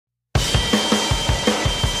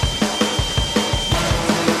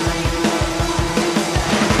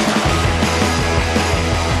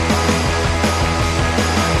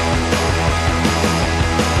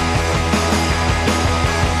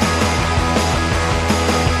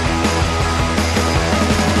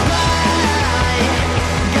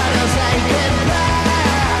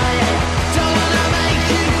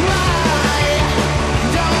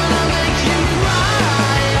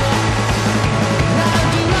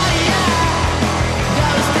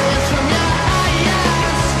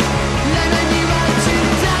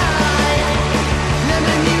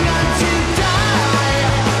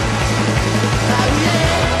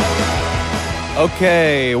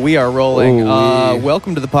Okay, we are rolling.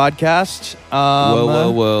 Welcome to the podcast.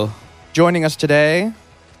 Whoa. Joining us today,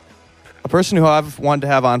 a person who I've wanted to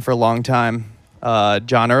have on for a long time,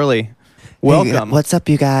 John Early. Welcome. Hey, what's up,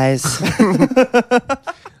 you guys?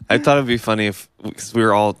 I thought it'd be funny if, because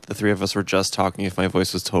the three of us were just talking, if my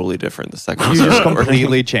voice was totally different the second we You just started recording.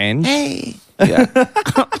 completely changed. Hey. Yeah.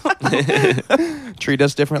 Treat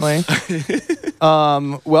us differently.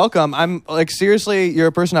 Welcome. I'm seriously, you're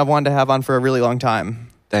a person I've wanted to have on for a really long time.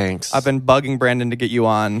 Thanks. I've been bugging Brandon to get you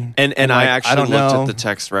on. And I like, actually don't looked know. at the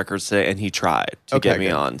text records today, and he tried to Okay, get me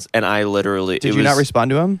good. on. And I literally... Did you not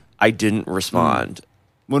respond to him? I didn't respond.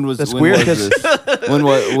 When was That's when weird was this? when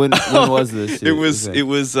was this? It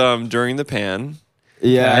was during the pan.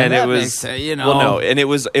 Yeah, and that it was makes sense, you know. Well, no, and it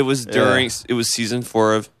was during it was season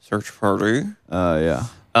 4 of Search Party. Yeah.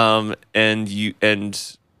 And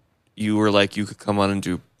you were like, you could come on and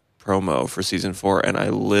do promo for season 4, and I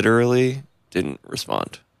literally didn't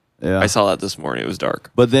respond. Yeah. I saw that this morning. It was dark.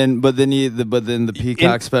 But then the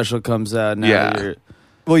Peacock special comes out. Now Yeah.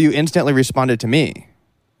 Well, you instantly responded to me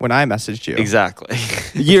when I messaged you. Exactly.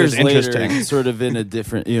 years Which is later, interesting. sort of in a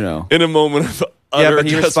different, In a moment of Yeah, utter but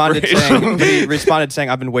he desperation. responded saying,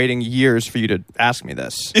 I've been waiting years for you to ask me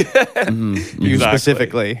this. You Exactly.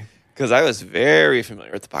 specifically. Because I was very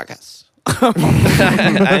familiar with the podcast.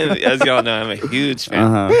 As y'all know, I'm a huge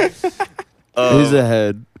fan. He's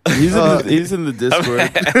ahead. He's in the Discord.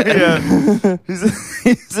 Yeah,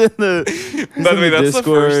 he's in the. By the way, that's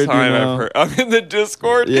Discord, the first time you know? I've heard. I'm in the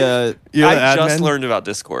Discord. Yeah. You're the I just admin? learned about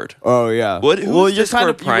Discord. Oh yeah. What- who's Well, you're Discord kind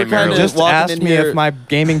of primarily? Just walking asked in me here if my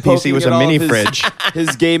gaming PC poking was at a all mini of his- fridge.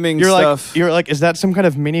 His gaming You're stuff. like, is that some kind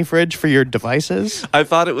of mini fridge for your devices? I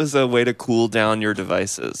thought it was a way to cool down your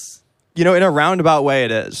devices. You know, in a roundabout way,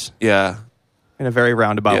 it is. Yeah, In a very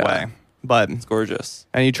roundabout Yeah. way. But, it's gorgeous.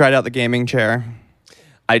 and you tried out the gaming chair.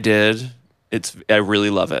 I did. I really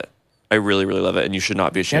love it. I really, really love it, and you should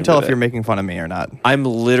not be ashamed Can't tell of if it. you're making fun of me or not. I'm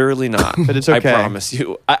literally not. But it's okay. I promise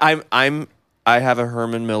you. I have a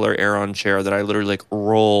Herman Miller Aeron chair that I literally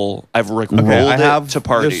roll. I've rolled I it have to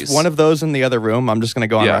parties. There's one of those in the other room. I'm just going to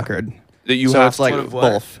go on Yeah. record. that you So have it's like one of what?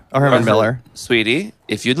 both. A Herman Miller. Sweetie,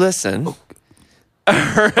 if you'd listen.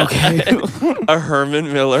 A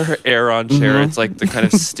Herman Miller Aeron chair. It's like the kind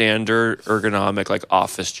of standard ergonomic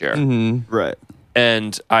office chair. Right.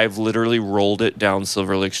 And I've literally rolled it down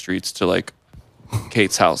Silver Lake streets to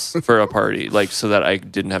Kate's house for a party, so that I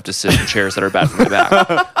didn't have to sit in chairs that are bad for my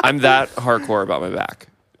back. I'm that hardcore about my back.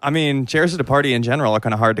 I mean, chairs at a party in general are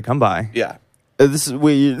kind of hard to come by. Yeah. This is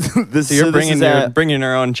this. So you're this bringing is at, bringing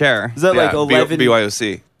your own chair. Is that like 11,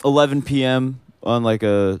 BYOC 11 p.m. on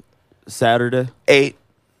a Saturday? 8.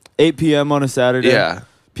 8 p.m. on a Saturday. Yeah.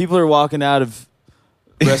 People are walking out of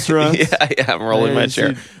restaurants. yeah. I'm rolling my you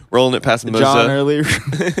chair, see rolling it past John Moza. earlier,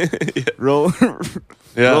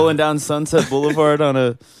 rolling down Sunset Boulevard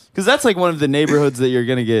on because that's one of the neighborhoods that you're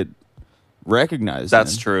gonna get recognized.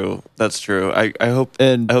 That's in. true. That's true. I hope.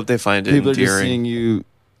 And I hope they find it people are just endearing. seeing you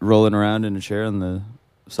rolling around in a chair on the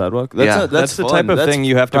sidewalk. Yeah. That's the fun. type of That's thing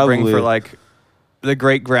you have to bring probably- for the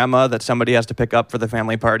great grandma that somebody has to pick up for the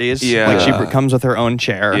family parties. Yeah. She comes with her own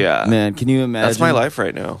chair. Yeah. Man, can you imagine? That's my life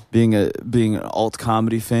right now. Being an alt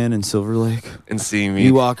comedy fan in Silver Lake. And seeing me.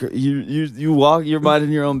 You walk, you walk. You're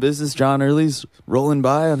minding your own business. John Early's rolling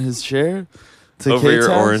by on his chair to over Kate's your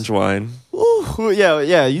house. orange wine. Ooh,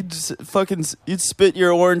 yeah. You'd just you'd spit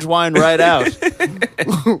your orange wine right out.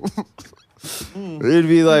 It'd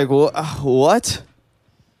be like, what?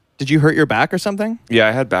 Did you hurt your back or something? Yeah,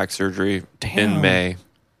 I had back surgery in May.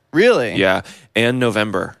 Really? Yeah, and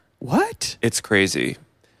November. What? It's crazy.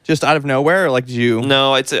 Just out of nowhere? Or did you?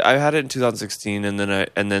 No, I had it in 2016,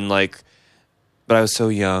 but I was so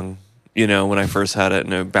young, when I first had it,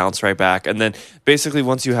 and it bounced right back. And then basically,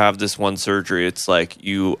 once you have this one surgery, it's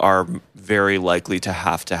you are very likely to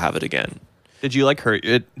have it again. Did you hurt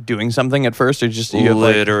it doing something at first, or just you have,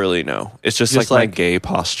 Literally, no. It's just my gay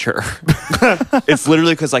posture. It's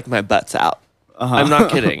literally because my butt's out. Uh-huh. I'm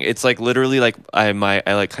not kidding. It's literally I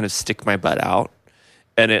kind of stick my butt out,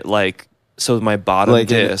 and it so my bottom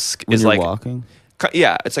disc when is you're walking.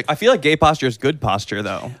 Yeah, it's I feel like gay posture is good posture,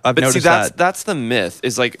 though. I've but noticed see, that. that's the myth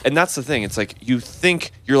is and that's the thing. It's you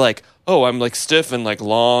think you're oh, I'm stiff and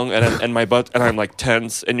long and my butt and I'm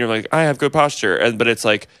tense and you're I have good posture but it's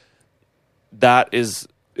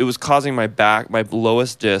it was causing my back, my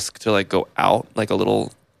lowest disc to go out a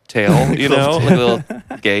little tail, like a little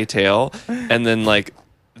gay tail, and then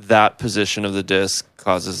that position of the disc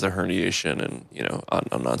causes the herniation and on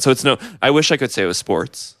and on. So it's I wish I could say it was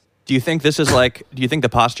sports. Do you think this is like? Do you think the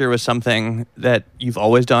posture was something that you've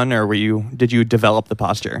always done, or did you develop the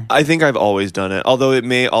posture? I think I've always done it, although it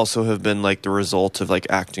may also have been like the result of like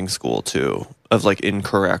acting school too, of like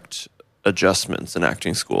incorrect adjustments in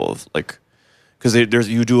acting school, of like because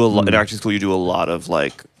you do a lot in acting school. You do a lot of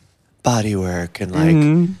like body work and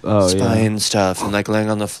like spine stuff and like laying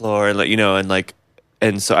on the floor and like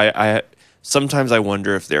and so I sometimes I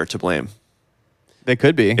wonder if they're to blame. They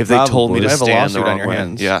could be. If they told me to I have a stand the lawsuit on wrong your way.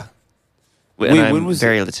 hands. Yeah. Wait, And when I'm was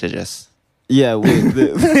very litigious. Yeah,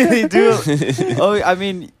 they do. Oh, I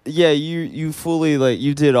mean, yeah, you fully like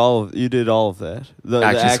you did all of that. The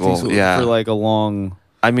Acting school, yeah. for like a long.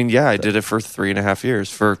 I mean, yeah, I did it for 3.5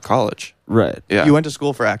 years for college. Right. Yeah. You went to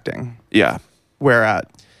school for acting. Yeah. Where at?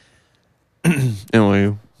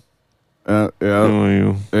 NYU.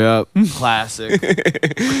 NYU. Yeah. Classic.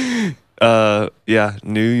 Yeah,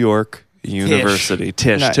 New York University.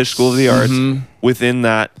 Tisch. Nice. Tisch School of the Arts. Mhm. Within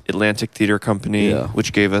that, Atlantic Theater Company, Yeah.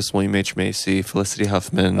 which gave us William H. Macy, Felicity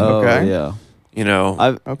Huffman, Oh Okay. yeah.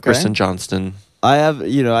 Okay. Okay. Kristen Johnston. I have, I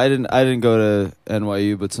didn't go to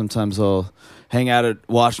NYU, but sometimes I'll hang out at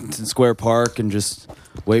Washington Square Park and just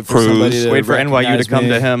wait for Cruise. somebody to Wait for NYU to recognize come me.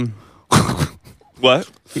 to him. What?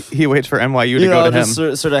 He waits for NYU to You go know, to him.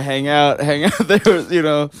 just sort of hang out there,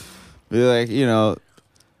 be like,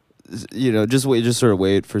 just wait, just sort of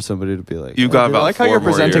wait for somebody to be like, You got I about like how 4 you're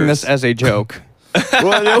more presenting years. this as a joke.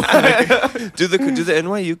 Well, Do the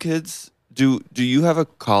NYU kids do you have a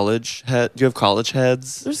college head? Do you have college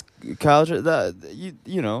heads? there's college that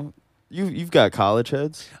you've got college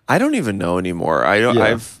heads. I don't even know anymore.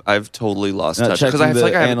 Yeah. I've totally lost Not touch checking because I feel the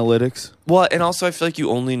like I have, analytics. well, and also I feel like you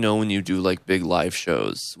only know when you do like big live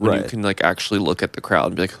shows when you Right. can like actually look at the crowd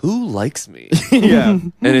and be like, who likes me? Yeah.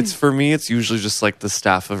 And it's for me, it's usually just like the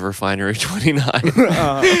staff of Refinery 29.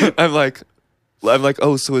 I'm like,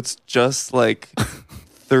 oh, so it's just like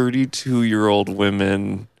 32-year-old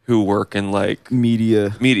women who work in like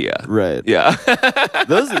Media. Yeah. Right.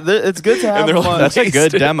 It's good to have they're them like, on. That's a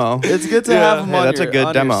good demo. It's good to Yeah. have them Hey, on that's a your, good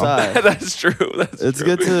on your demo. side. That's true. It's true.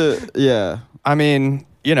 good to, yeah. I mean,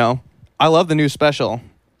 I love the new special.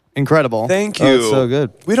 Incredible. Thank you. Oh, it's so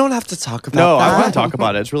good. We don't have to talk about No, that. I want to talk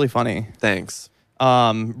about it. It's really funny. Thanks.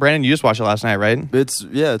 Brandon, you just watched it last night, right? It's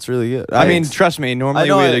really good. I mean, trust me. Normally I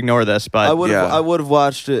know we'd I- ignore this, but I would yeah. have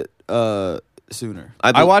watched it sooner.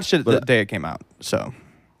 I watched it the but- day it came out. So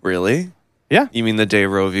Really? yeah, You mean the day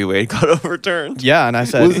Roe v. Wade got overturned? yeah. And I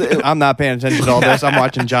said, Was it- I'm not paying attention to all this. I'm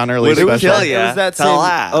watching John Early's Would it special. kill ya? It was that Tell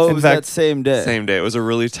same. us. Oh, it In was fact- that same day. Same day. It was a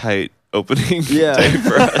really tight opening Yeah. day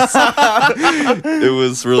for us. It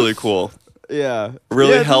was really cool. Yeah.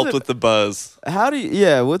 Really Yeah, helped does it- with the buzz. How do you?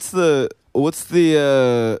 Yeah. What's the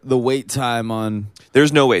wait time on?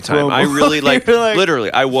 There's no wait time. Promo. I really like, You're like, literally,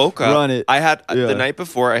 I woke up. run it. I had Yeah. the night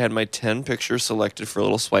before, I had my 10 pictures selected for a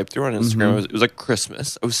little swipe through on Instagram. Mm-hmm. It was like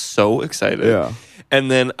Christmas. I was so excited. Yeah. And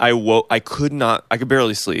then I could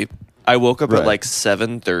barely sleep. I woke up Right. at like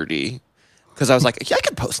 7:30 because I was like, yeah, I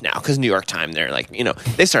could post now because New York Time, they're like,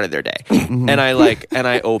 they started their day. Mm-hmm. And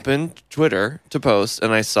I opened Twitter to post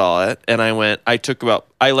and I saw it and I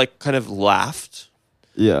kind of laughed,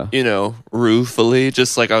 Yeah. ruefully,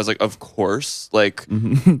 just like I was like, of course, like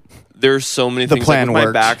there's so many The things. plan like with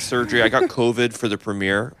worked. my back surgery, I got COVID for the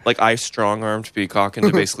premiere. Like I strong-armed Peacock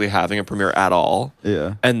into basically having a premiere at all.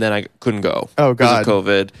 Yeah. And then I couldn't go. Oh, because God. of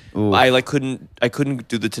COVID. Ooh. I couldn't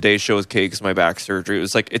do the Today Show with Kate because my back surgery. It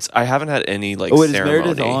was like I haven't had any like Oh, wait, is ceremony.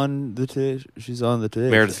 Meredith on the Today? She's on the Today.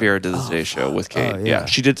 Meredith Vieira did the Today Show with Kate. Oh, yeah. yeah.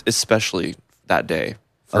 She did especially that day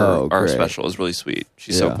for Oh, our great. special. It was really sweet.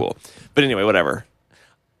 She's so Yeah. cool. But anyway, whatever.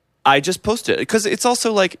 I just posted it because it's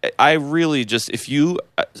also like I really just if you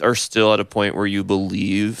are still at a point where you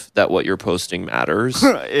believe that what you're posting matters,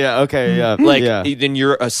 Yeah. Okay. Yeah. like yeah. then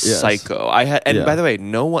you're a psycho. And Yeah. by the way,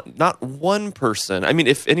 not one person. I mean,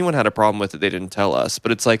 if anyone had a problem with it, they didn't tell us.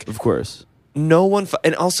 But it's like Of course. no one.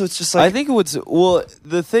 And also, it's just like I think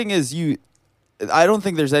the thing is I don't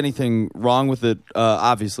think there's anything wrong with it,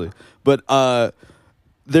 obviously, but I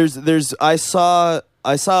saw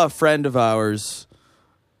a friend of ours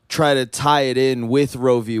try to tie it in with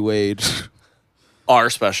Roe v. Wade. our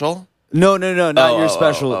special, No, not Oh, your oh,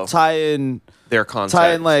 special. oh, oh. Tie in their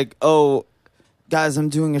content. like, oh, guys, I'm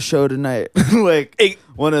doing a show tonight. Like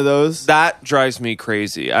one of those. That drives me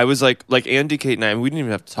crazy. I was like Andy, Kate, and I. We didn't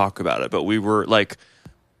even have to talk about it, but we were like,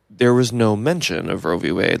 there was no mention of Roe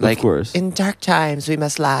v. Wade. Like, of course. in dark times we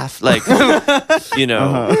must laugh. Like,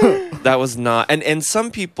 that was not. And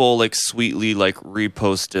some people like sweetly like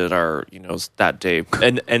reposted our that day,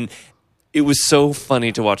 and it was so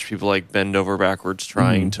funny to watch people like bend over backwards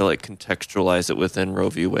trying to like contextualize it within Roe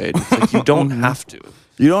v. Wade. It's like you don't have to.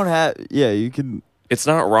 You don't have. Yeah, you can. It's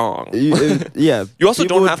not wrong. Yeah. You also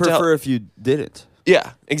people don't would have to prefer if you didn't.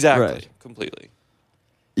 Yeah, exactly. Right. Completely.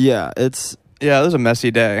 Yeah, it's Yeah, it was a messy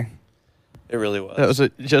day. It really was. That was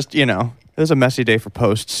it was a messy day for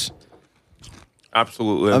posts.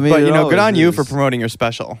 Absolutely. I mean, But it good on always you is. for promoting your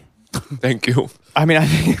special. Thank you. I mean, I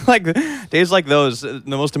think like days like those, the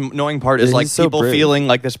most annoying part is Yeah, like he's so people brave. feeling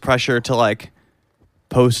like this pressure to like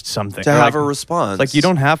post something. To Or, have like, a response. like you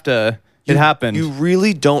don't have to. It happened. You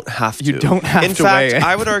really don't have to. You don't have In to fact, weigh in.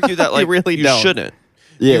 I would argue that like You really don't. shouldn't.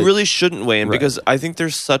 Yeah. You really shouldn't weigh in Right. because I think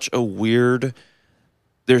there's such a weird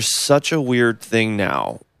thing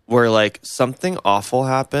now where like something awful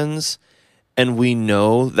happens and we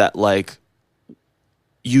know that like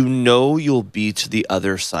you'll be to the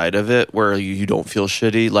other side of it where you don't feel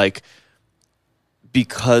shitty like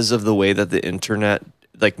because of the way that the internet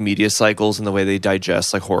like media cycles and the way they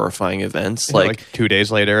digest like horrifying events like 2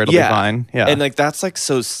 days later, it'll be fine. Yeah, and like that's like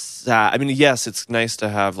so sad. I mean, yes, it's nice to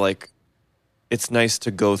have like it's nice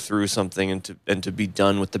to go through something and to be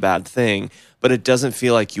done with the bad thing, but it doesn't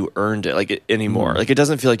feel like you earned it anymore. Like it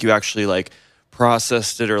doesn't feel like you actually like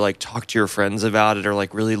processed it or like talked to your friends about it or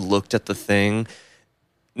like really looked at the thing.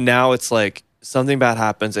 Now it's like something bad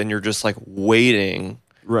happens and you're just like waiting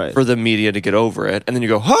right. for the media to get over it, and then you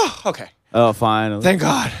go, "Oh, okay, Oh, fine. thank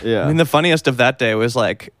God." Yeah. I mean, the funniest of that day was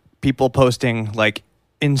like people posting like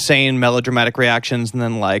insane melodramatic reactions, and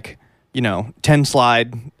then like 10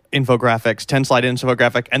 slide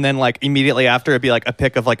infographic, and then like immediately after it'd be like a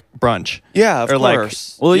pic of like brunch. Yeah, of Or, like,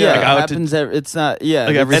 course. well, yeah, like, it out to- happens. It's not. Yeah.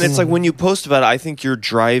 Like, every And it's single- like when you post about it, I think you're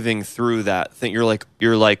driving through that thing.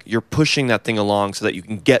 You're pushing that thing along so that you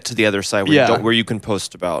can get to the other side where you can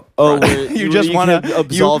post about. oh, Right. where You just wanna- could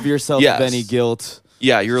absolve yourself Yes. of any guilt.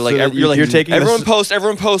 Yeah, you're like So that you're you're taking this-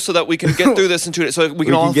 everyone post so that we can get through this and so we can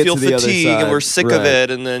can all get feel to the other fatigue and side. we're sick of Right. it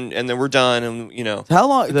and then we're done and How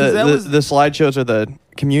long? 'cause the, that the, was the slideshows are the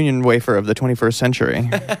communion wafer of the 21st century.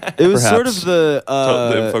 it was sort perhaps. of the.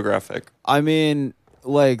 the infographic. I mean,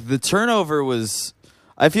 like the turnover was.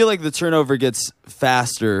 I feel like the turnover gets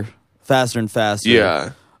faster and faster. Yeah.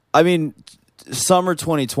 I mean, summer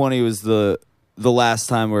 2020 was the last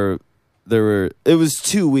time where there were. It was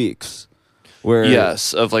 2 weeks where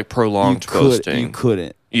Yes, of like prolonged posting. You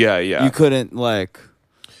couldn't. Yeah. You couldn't like.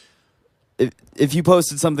 If you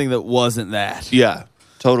posted something that wasn't that, Yeah.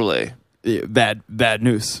 Totally. bad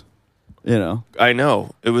news. I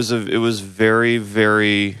know. It was very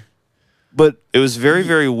very But it was very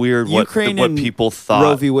very weird what Ukrainian people thought.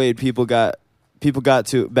 Roe v. Wade, people got back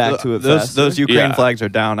to it those faster. those Ukraine Yeah. flags are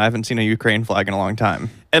down. I haven't seen a Ukraine flag in a long time.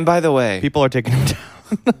 And by the way, People are taking them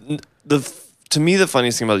down. to me the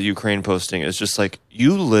funniest thing about the Ukraine posting is just like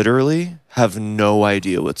you literally have no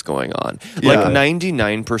idea what's going on. Yeah. Like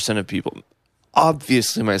 99% of people,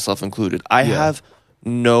 obviously myself included, I Yeah. have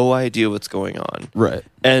no idea what's going on. Right.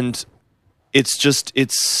 And it's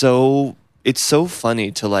so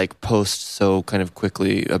funny to like post so kind of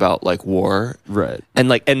quickly about like war Right. and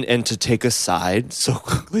like and to take a side so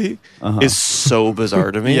quickly is so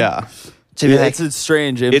bizarre to me. Yeah. To be like, It's a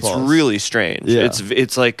strange impulse. it's really strange. Yeah.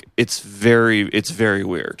 It's very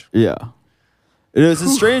weird. Yeah. It's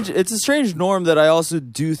a strange norm that I also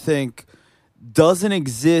do think doesn't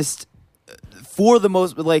exist for the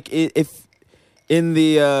most, like if in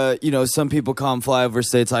the some people call them flyover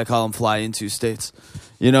states, I call them fly into states.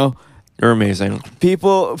 You're amazing.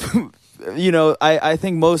 People I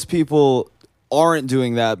think most people aren't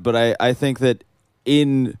doing that, but I think that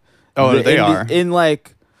in They are. in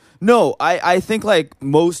like no, I think like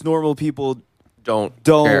most normal people Don't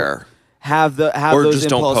or care. those just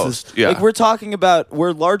don't impulses. post, yeah. Like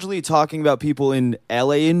we're largely talking about people in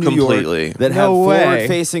LA and New Completely. York that No have way.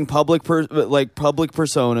 forward-facing public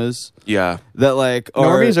personas Yeah. that like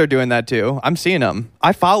Normies are doing that too. I'm seeing them.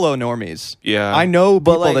 I follow normies. Yeah. I know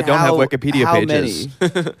but people like that don't have how- Wikipedia how pages.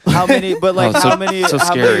 Many? How many? But like Oh, how so- many? so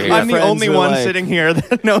how many scary. of your I'm the friends only are, one like- sitting here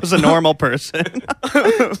that knows a normal person.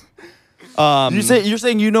 You're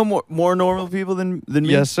saying you know more normal people than me?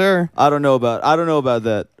 Yes, sir. I don't know about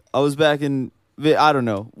that. I was back in. I don't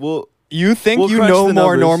know. Well, You think We'll you crunch know the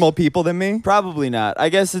more numbers. normal people than me? probably not. I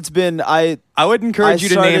guess it's been I would encourage I you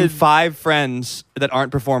to name started- 5 friends that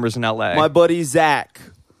aren't performers in LA. my buddy Zach.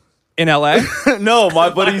 in LA? No, my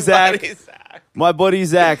buddy Zach. My buddy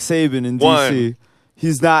Zach Sabin in One. DC.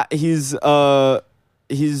 He's not. He's not.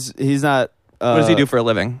 What does he do for a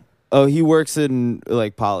living? Oh, he works in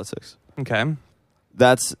like politics. Okay.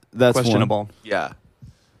 That's Questionable. One. Yeah.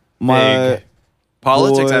 My Big.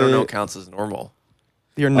 Politics, I don't Boy. know, counts as normal.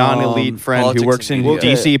 Your non-elite friend who politics works in and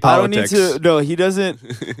media. DC politics. I don't need to. No, he doesn't.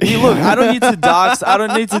 Look, I don't need to dox. I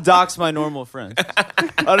don't need to dox my normal friends.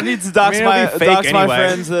 I don't need to dox It'll be fake dox my anyway.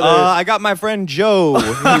 friends that are. I got my friend Joe.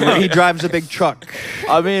 he drives a big truck.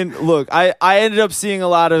 I mean, look, I ended up seeing a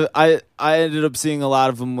lot of I ended up seeing a lot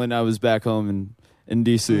of them when I was back home in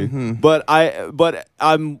DC. Mm-hmm. But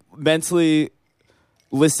I'm mentally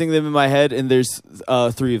listing them in my head, and there's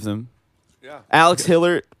 3 of them. Yeah. Alex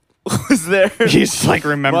Hillert was there. He's like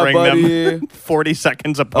remembering My buddy, them 40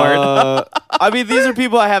 seconds apart. I mean, these are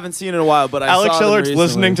people I haven't seen in a while, but I Alex saw them Hillert's recently.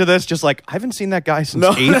 listening to this, just like, I haven't seen that guy since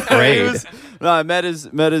No, 8th grade. I met his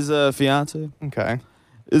fiance. Okay.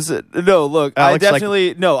 Is it no? Look, Alex, I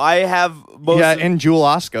definitely no. I have most. Yeah, of- and Jewel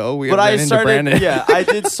Osco. We but ran I into started. Brandon. Yeah, I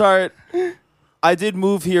did start. I did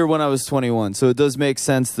move here when I was 21, so it does make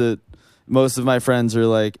sense that most of my friends are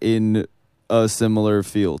like in a similar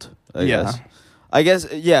field. Yeah. I guess.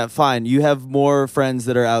 Yeah. Fine. You have more friends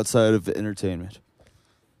that are outside of entertainment.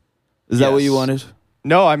 Is that what you Yes. wanted?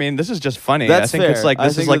 No, I mean, this is just funny. That's I think fair. it's like I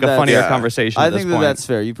this think is like that a that's- funnier Yeah. conversation I at this think that point. that's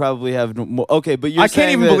fair. You probably have more. Okay, but you're I can't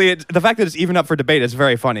saying even that- believe it. The fact that it's even up for debate is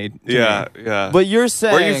very funny. to Yeah, me. yeah. But you're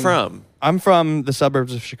saying. Where are you from? I'm from the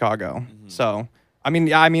suburbs of Chicago. So, I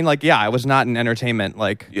mean, I was not in entertainment.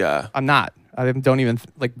 Like, Yeah, I'm not. I don't even,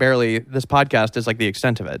 like, barely. This podcast is like the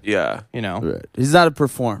extent of it. yeah. You know, Right. He's not a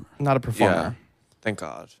performer. I'm not a Yeah. performer. Thank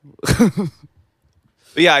God.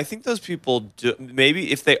 But yeah, I think those people do.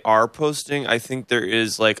 Maybe if they are posting, I think there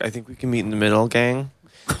is like I think we can meet in the middle, gang.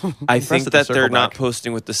 I think the that circle they're not back.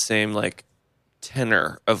 posting with the same like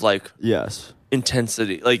tenor of like Yes.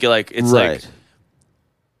 intensity. Like it's Right. like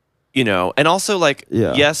you know, and also like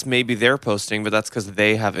Yeah. yes, maybe they're posting, but that's because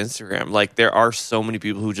they have Instagram. Like there are so many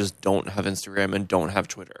people who just don't have Instagram and don't have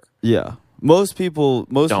Twitter. Yeah. Most people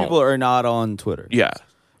Don't. are not on Twitter. Yeah,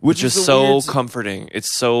 Which is is a so weird- comforting.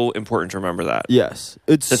 It's so important to remember that. Yes.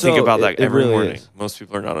 It's To think about that it every really morning. is. Most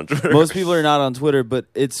people are not on Twitter. Most people are not on Twitter, but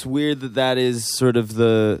it's weird that is sort of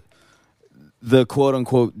the quote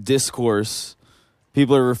unquote discourse.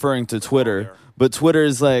 People are referring to Twitter, there. but Twitter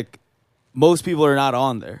is like most people are not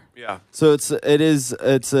on there. Yeah, So it is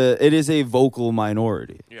a vocal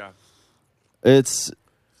minority. yeah.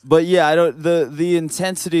 But yeah, I don't the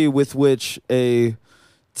intensity with which a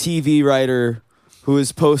TV writer who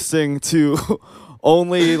is posting to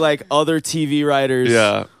only like other TV writers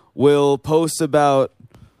Yeah. will post about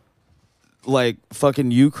like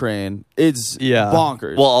fucking Ukraine. It's Yeah.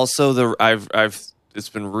 bonkers. Well, also I've it's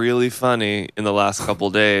been really funny in the last couple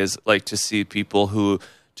days, like to see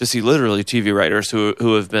literally TV writers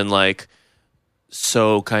who have been like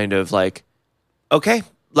so kind of like, okay,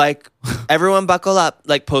 like everyone buckle up,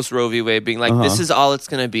 like post Roe v. Wade being like, this is all it's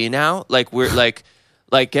gonna be now. Like we're like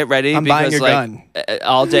get ready I'm because buying your like gun.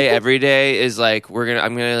 all day every day is like I'm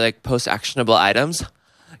gonna like post actionable items,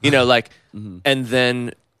 you know, like and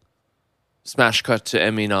then smash cut to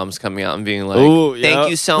Emmy noms coming out and being like, Ooh, yeah. thank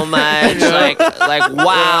you so much, like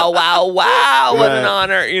wow, what an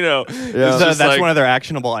honor, you know. Yeah. It's So just that's like, one of their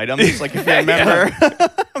actionable items. Like, if you remember,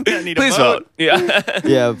 I'm gonna need please a vote. vote. Yeah.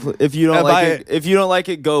 yeah, if you don't If like I- it, if you don't like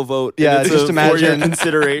it, go vote. Yeah, And it's just a for your imagine-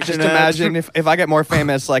 consideration. Just ad. imagine if I get more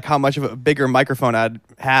famous, like how much of a bigger microphone I'd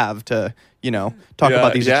have to, talk Yeah,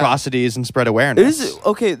 about these yeah. atrocities and spread It awareness. is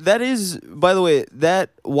okay. That is, by the way,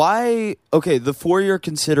 the for your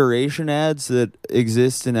consideration ads that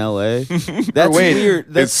exist in LA. That's Wait, weird.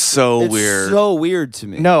 That's, it's so weird. So weird to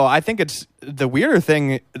me. No, I think it's the weirder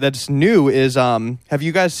thing that's new is have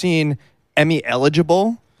you guys seen Emmy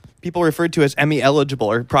eligible? People referred to as Emmy eligible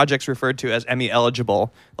or projects referred to as Emmy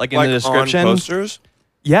eligible, like in Like the description. on posters.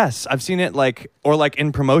 Yes, I've seen it like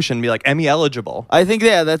in promotion be like Emmy eligible. I think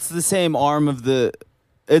that's the same arm of the.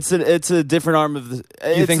 It's a different arm of the.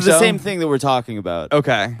 It's think the so? same thing that we're talking about.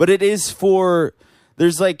 Okay. But it is for.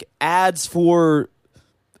 There's like ads for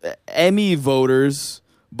Emmy voters,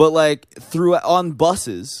 but like on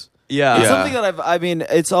buses. Yeah. It's Yeah. something that I mean,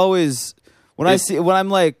 it's always when I see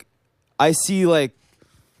like,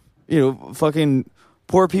 fucking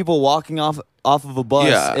poor people walking off of a bus,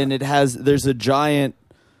 Yeah. and there's a giant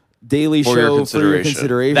Daily For your Show for your consideration.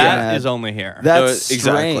 consideration. That ad. is only here. That's No,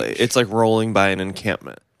 exactly. strange. It's like rolling by an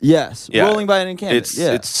encampment. Yes, Yeah. rolling by an encampment.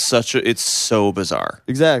 It's so bizarre.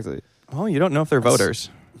 Exactly. Oh, you don't know if they're voters.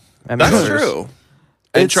 Emmy That's voters. true.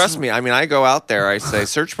 And It's- trust me, I mean, I go out there, I say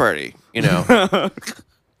search party,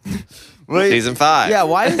 season 5. Yeah,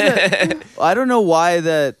 why is that? I don't know why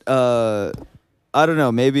that. I don't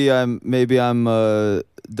know. Maybe I'm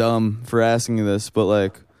dumb for asking this, but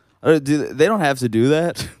like, they don't have to do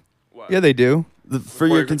that Yeah, they do. for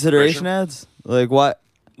your consideration ads. Like, what?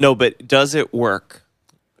 No, but does it work?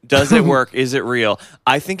 Does it work? Is it real?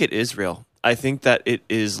 I think it is real. I think that it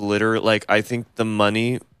is literally like I think the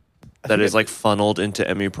money that is like funneled into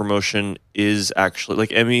Emmy promotion is actually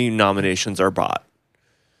like Emmy nominations are bought.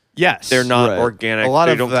 Yes. They're not Right. organic. A lot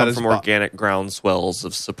they of don't that come is from bought. organic groundswells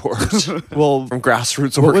of support Well, from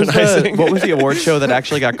grassroots what was, organizing. what was the award show that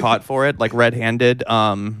actually got caught for it? Like red-handed.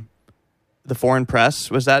 The Foreign Press,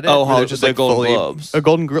 was that it? Oh, Where they're the Golden Globes.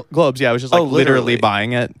 Golden Globes, yeah. It was just like literally literally.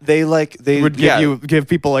 buying it. they Would give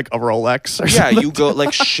people like a Rolex or yeah, something. you go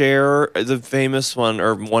like Cher, the famous one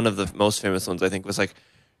or one of the most famous ones I think was like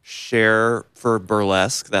Cher for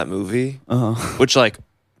Burlesque, that movie, which like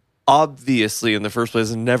obviously in the first place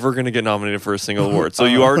is never going to get nominated for a single award. So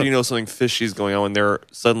you already know something fishy is going on when they're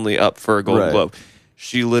suddenly up for a Golden Right. Globe.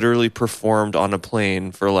 She literally performed on a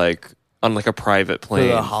plane for like on like a private plane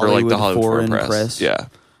the for like the Hollywood Hollywood Foreign Foreign Press. Yeah.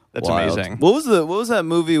 That's Wild. amazing. What was that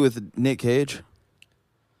movie with Nick Cage?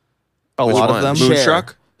 A Which lot one? of them. Moon-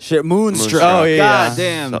 Moonstruck? Moonstruck. Oh, yeah, God yeah.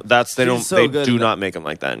 damn. So that's they She's don't so they good do at not make them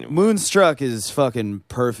like that anymore. Moonstruck is fucking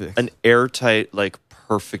perfect. An airtight like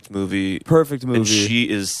perfect movie. Perfect movie. And she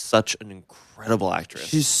is such an incredible actress.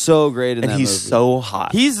 She's so great in and that he's movie. so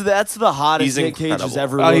hot. That's the hottest He's Nick Cage has incredible.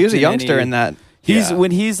 ever Oh, looked he was a in youngster any- in that. He's Yeah. when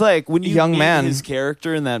he's like when you Young meet man. his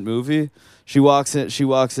character in that movie. She walks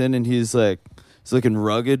in and he's looking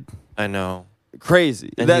rugged, I know.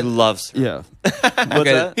 crazy. And he loves her. yeah. What's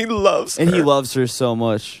Okay. that? He loves her. And he loves her so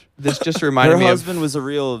much. This just Her reminded me husband was a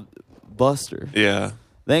real buster. Yeah.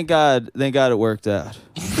 Thank God it worked out. of.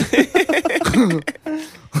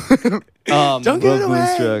 Don't give it Love away.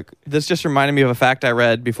 Moonstruck. This just reminded me of a fact I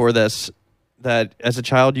read before this. That as a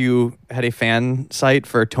child you had a fan site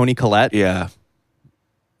for Toni Collette. Yeah.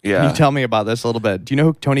 Can Yeah. you tell me about this a little bit? Do you know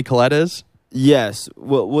who Toni Collette is? Yes.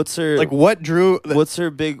 What's her Like what drew? What's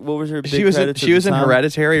her big? What was her big? She was credits at she was the in time?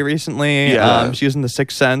 Hereditary recently. Yeah. She was in The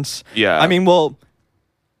Sixth Sense. Yeah. I mean, well,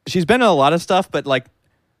 she's been in a lot of stuff, but like,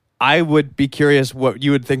 I would be curious what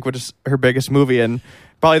you would think was her biggest movie. And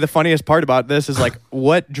probably the funniest part about this is like,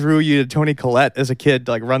 what drew you to Toni Collette as a kid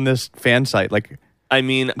to like run this fan site? Like, I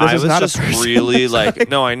mean, I is was not a just person. really like,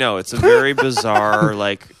 no, I know. It's a very bizarre,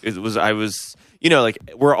 like, I was, like,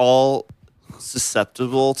 we're all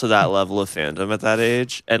susceptible to that level of fandom at that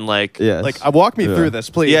age. And like, Yes. like, walk me Yeah. through this,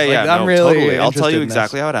 please. yeah, Like, yeah, I'm no, really totally. I'll tell interested you in this.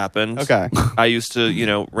 exactly how it happened. Okay. I used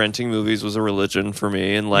to, renting movies was a religion for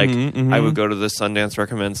me, and like I would go to the Sundance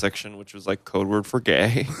recommend section, which was like code word for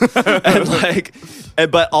gay, and like,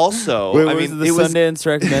 but also, Wait, I was mean, the it was Sundance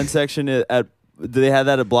recommend section at? Do they have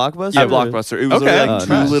that at Blockbuster? at Blockbuster. It was Okay. only like Oh,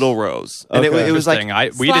 two nice. little rows, and Okay. it was like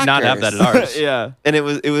we did not have that at ours. Yeah. And it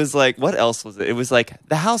was like, what else was it? It was like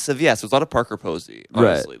The House of Yes. It was a lot of Parker Posey,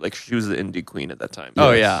 honestly. Like she was the indie queen at that time. Oh,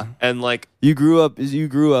 yeah. and like You grew up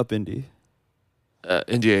indie.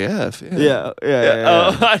 Indie AF. Yeah.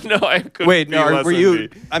 Oh, I know. I couldn't Wait, be no, less were you?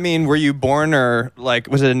 indie. I mean, were you born or like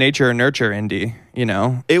was it a nature or nurture indie? You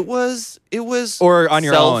know, It was or on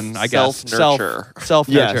your own? I guess self-nurture. self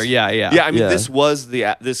nurture. Yes. Yeah, yeah, Yeah, I mean, Yeah. this was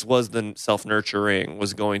the self nurturing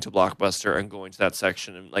was going to Blockbuster and going to that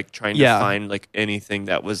section and like trying to Yeah. find like anything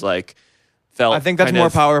that was like felt. I think that's kind more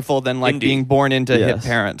of powerful than like indie. being born into hip Yes.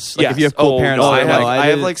 parents. Like Yes. if you have cool parents, no, that I, are have, know, like, I I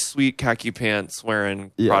have did- like sweet khaki pants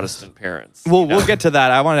wearing Yes. Protestant parents. we'll you know? we'll get to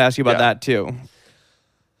that. I wanted to ask you about Yeah. that too.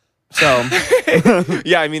 So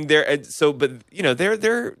Yeah, I mean, but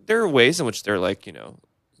there are ways in which they're like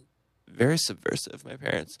very subversive. My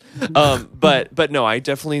parents, but no, I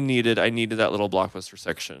needed that little Blockbuster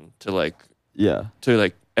section to like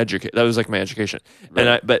educate. That was like my education.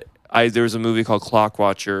 Right. And there was a movie called Clock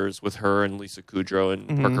Watchers with her and Lisa Kudrow and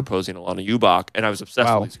Parker Posey and Alana Ubach, and I was obsessed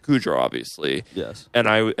Wow. with Lisa Kudrow, obviously. Yes. And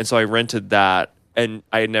so I rented that, and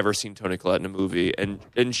I had never seen Toni Collette in a movie, and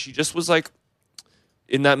she just was like,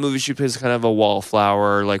 in that movie she plays kind of a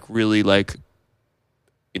wallflower, like really like,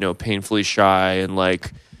 painfully shy, and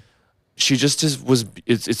like she just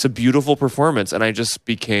it's a beautiful performance, and I just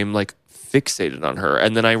became like fixated on her,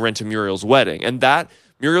 and then I rented Muriel's Wedding, and that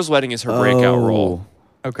Muriel's Wedding is her breakout role.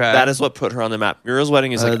 okay, That is what put her on the map. Muriel's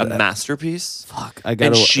Wedding is like a that- masterpiece. Fuck. I got.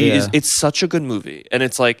 And it's such a good movie, and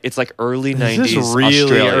it's like early this 90s is really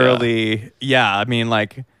Australia. early. Yeah, I mean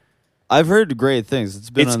like I've heard great things. It's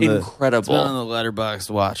been It's on the incredible. It's been on the Letterboxd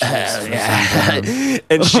watch.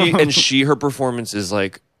 and her performance is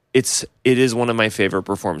like it is one of my favorite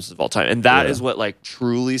performances of all time, and that Yeah. is what like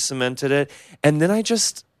truly cemented it. And then I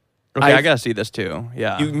just okay, I gotta see this too.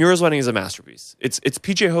 Yeah, Muriel's Wedding is a masterpiece. It's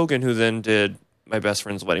PJ Hogan who then did My Best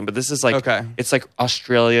Friend's Wedding, but this is like Okay. it's like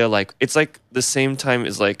Australia, like it's like the same time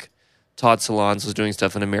as like Todd Solondz was doing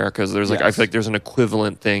stuff in America. So there's like I Yes. feel like there's an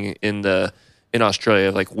equivalent thing in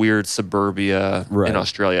Australia, like weird suburbia Right. in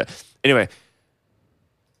Australia. Anyway,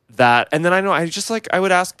 that, and then I just like I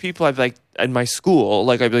would ask people. I'd be like in my school,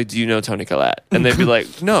 like I'd be like, "Do you know Toni Collette?" And they'd be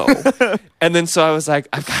like, "No." And then so I was like,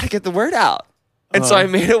 "I've got to get the word out." And so I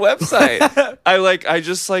made a website. I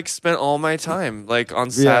just like spent all my time like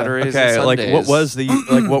on Saturdays and Okay, Sundays. like what was the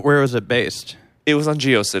where was it based? It was on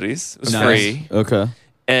GeoCities. It was Nice. free. Okay.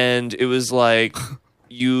 And it was like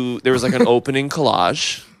there was like an opening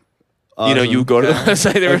collage. You know, Awesome. you go to the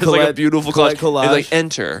website, there was like a Collect- beautiful collect collage. And, like collage.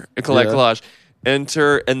 enter, a collect Yeah. collage.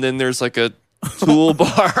 Enter, and then there's like a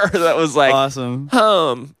toolbar that was like Awesome.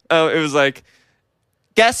 home. Oh, it was like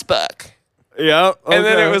guest book. Yep. And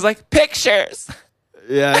then it was like pictures.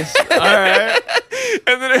 yes. All right.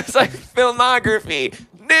 And then it was like filmography,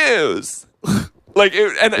 news. Like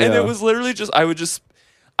and Yeah. it was literally just I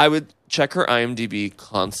would check her IMDb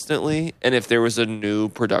constantly, and if there was a new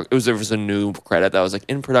there was a new credit that was like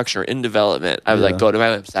in production or in development, I would Yeah. like go to my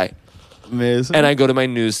website Amazing. and I go to my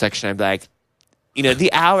news section. I'd be like, you know,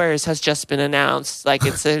 The Hours has just been announced. Like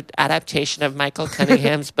it's an adaptation of Michael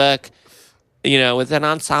Cunningham's book. You know, with an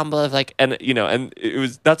ensemble of like, and you know, and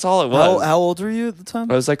that's all it was. How old were you at the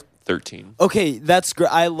time? I was like 13. Okay, that's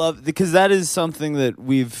great. I love because that is something that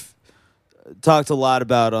we've talked a lot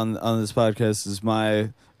about on this podcast. Is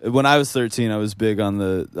when I was 13, I was big I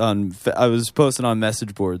was posting on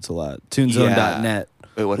message boards a lot. Toonzone.net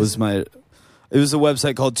Wait, what was is my. It was a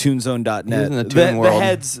website called Toonzone.net. He's in the Toon world.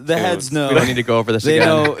 The heads know. We don't need to go over this They again.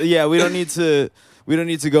 know. Yeah, we don't need to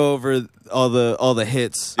go over all the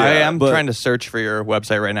hits. I am but- trying to search for your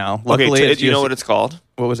website right now. Okay, Luckily, it's do you know what it's called?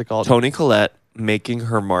 what was it called? Toni Collette making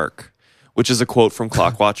her mark, which is a quote from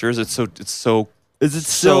Clockwatchers. It's so Is it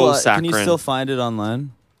so still? Can you saccharine. still find it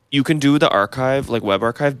online? you can do the archive, like web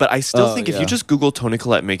archive, but I still Oh, think if yeah. you just Google Toni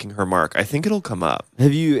Collette making her mark, I think it'll come up.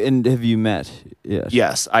 Have you met? Yes.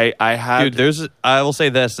 Yes, I had. Dude, I will say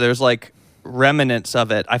this. There's like remnants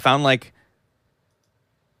of it. I found like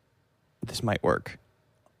this might work.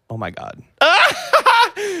 Oh my god.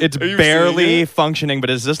 It's Are you barely seeing it? functioning, but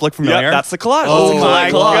does this look familiar? Yeah, that's the collage. Oh That's the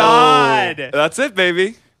my collage. god. That's it,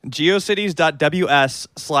 baby.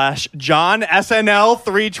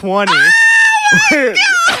 geocities.ws/JohnSNL320. Wait,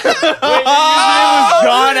 was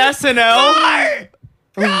John SNL?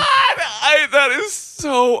 God, that is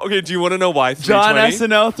so okay. Do you want to know why? John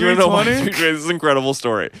 320? SNL Do you wanna know why 320? 320? This is an incredible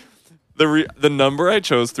story. The number I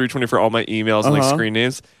chose 320 for all my emails and like Uh-huh. screen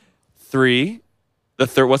names. 3. The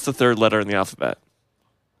third. What's the third letter in the alphabet?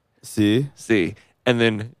 See? C. And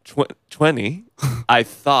then 20. I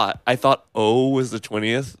thought O was the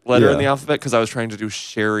 20th letter in Yeah. the alphabet because I was trying to do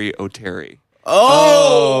Sherry O'Terry.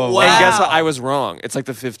 Oh, wow. And guess what? I was wrong. It's like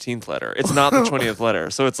the 15th letter. It's not the 20th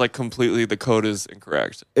letter. So it's like completely, the code is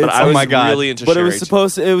incorrect. But It's- I oh was my God. really into But Sherry. it was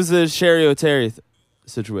supposed to, it was a Sherry O'Terry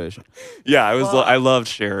situation. Yeah, I loved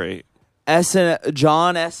Sherry.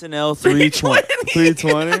 John SNL 320.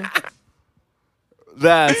 320?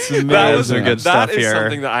 That's amazing. That was some good that stuff is here.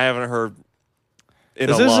 something that I haven't heard in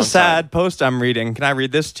This a is long a sad time. post I'm reading. Can I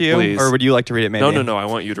read this to you? Please. Or would you like to read it maybe? No. I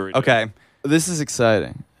want you to read it. Okay. This is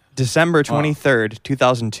exciting. December 23rd,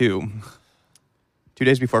 2002. 2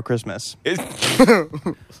 days before Christmas.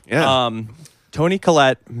 Yeah. Toni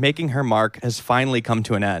Collette making her mark has finally come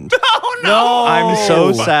to an end. No! I'm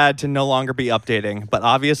so sad to no longer be updating, but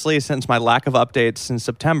obviously, since my lack of updates since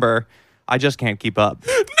September, I just can't keep up.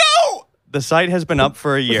 No! The site has been up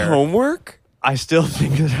for a year. Homework? I still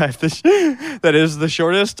think that I have that is the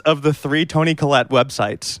shortest of the 3 Toni Collette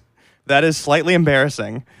websites. That is slightly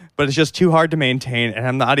embarrassing, but it's just too hard to maintain, and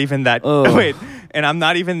I'm not even that and I'm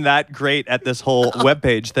not even that great at this whole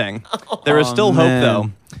webpage thing. There is still hope man.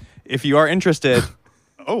 though. If you are interested,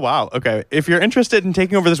 oh wow, okay. If you're interested in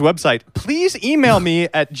taking over this website, please email me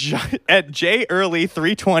at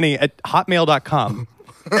jearly320@hotmail.com.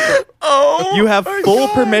 Oh, You have full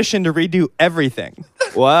permission to redo everything.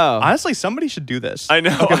 Wow. Honestly, somebody should do this. I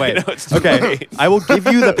know. Okay, I wait. know, it's too Okay, late. I will give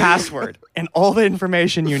you the password and all the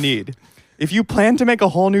information you need. If you plan to make a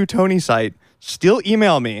whole new Tony site, still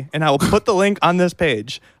email me and I will put the link on this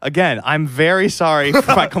page. Again, I'm very sorry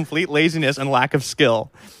for my complete laziness and lack of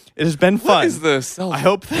skill. It has been fun. What is this? I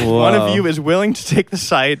hope that one of you is willing to take the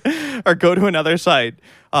site or go to another site.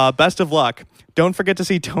 Best of luck. Don't forget to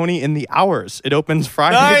see Tony in The Hours. It opens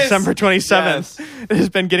Friday, Nice. December 27th. It has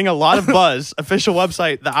been getting a lot of buzz. Official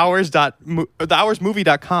website,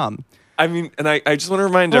 thehours.movie.com. I mean, and I just want to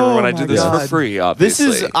remind everyone I my did this God. for free, This obviously.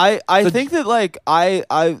 is I think that like I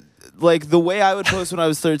like the way I would post when I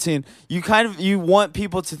was 13, you want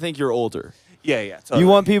people to think you're older. yeah. Totally. You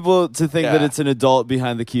want people to think that Yeah. it's an adult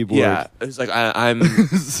behind the keyboard. Yeah, it's like I'm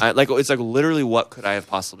like it's like literally what could I have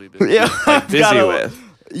possibly been Yeah. like, busy Gotta- with?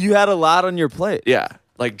 You had a lot on your plate. Yeah,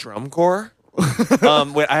 like drum corps.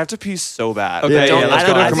 Wait, I have to pee so bad. Okay, Yeah, let's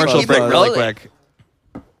go to I a think commercial keep break it really rolling. quick.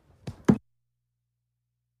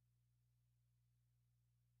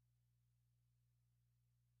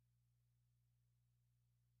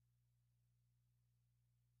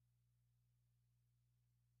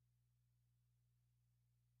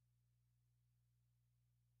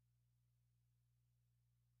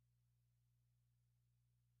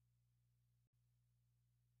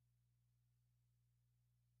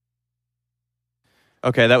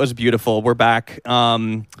 Okay, that was beautiful. We're back.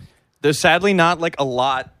 There's sadly not like a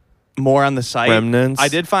lot more on the site. Remnants. I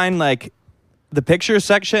did find like the pictures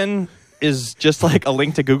section is just like a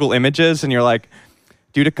link to Google Images, and you're like,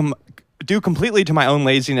 due completely to my own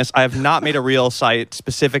laziness, I have not made a real site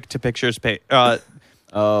specific to pictures site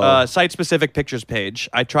specific pictures page.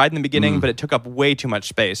 I tried in the beginning, but it took up way too much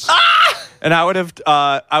space, and I would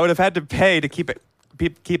have had to pay to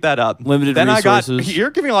keep that up. Limited then resources. You're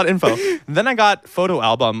giving a lot of info. Then I got Photo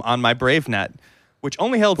Album on my BraveNet, which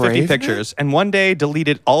only held 50 BraveNet? pictures, and one day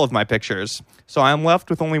deleted all of my pictures. So I am left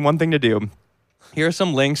with only one thing to do. Here are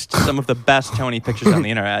some links to some of the best Tony pictures on the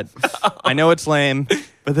internet. I know it's lame,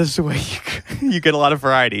 but this is the way you get a lot of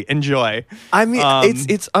variety. Enjoy. I mean,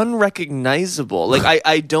 it's unrecognizable. Like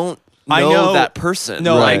I don't know, I know that person.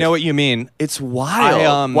 No, I Right. know what you mean. It's wild.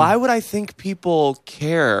 I, Why would I think people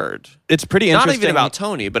cared? It's pretty Not interesting. even about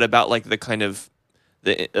Tony, but about like the kind of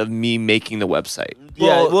of me making the website.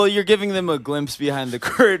 Well, you're giving them a glimpse behind the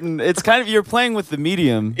curtain. It's kind of you're playing with the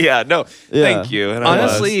medium. Yeah, no, Yeah. thank you. And I was.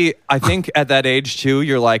 Honestly, I think at that age too,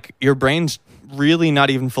 you're like your brain's really not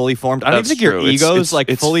even fully formed. I don't even That's think your true. It's- ego's like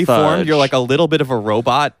it's fully fudge. formed. You're like a little bit of a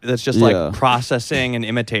robot that's just Yeah. like processing and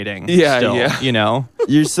imitating. Yeah, still, yeah. You know.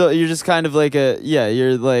 You're just kind of like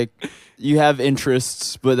you're like you have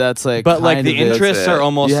interests, but that's like But like kind the of it. interests are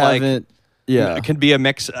almost You like haven't- yeah. it can be a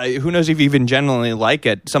mix. Who knows if you even genuinely like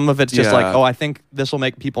it? Some of it's just Yeah. like, oh, I think this will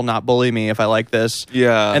make people not bully me if I like this.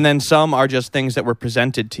 Yeah. And then some are just things that were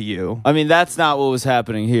presented to you. I mean, that's not what was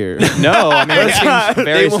happening here. No, I mean it seems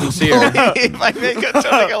very They won't sincere. believe I make a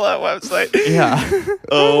Tony Collette website. Yeah.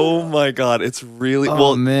 Oh my god, it's really Oh,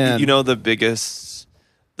 well. man. You know the biggest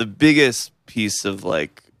piece of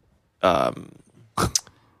like,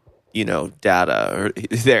 data or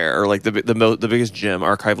there or like the biggest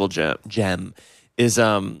archival gem is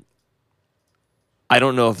I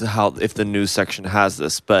don't know if the news section has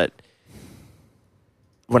this, but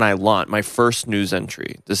when I launched my first news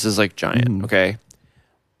entry, this is like giant. Okay.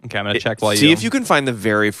 Okay, I'm gonna check while See if you can find the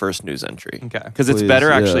very first news entry. Okay. Because it's Please, better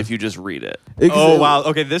yeah. actually if you just read it. Oh wow.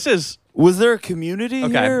 Okay, this is Was there a community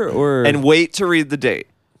Okay. here, or And wait to read the date.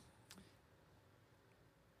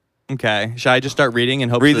 okay. Should I just start reading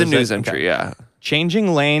and hope Read for the this? news Okay. entry, yeah.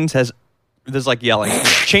 Changing Lanes has. There's like yelling.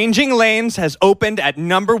 Changing Lanes has opened at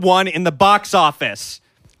 #1 in the box office.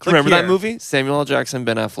 Click Remember here. that movie? Samuel L. Jackson,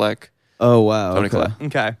 Ben Affleck. Oh wow, Tony okay. Collette.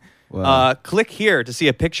 Okay. Wow. Click here to see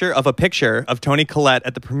a picture of Tony Collette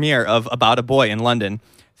at the premiere of About a Boy in London.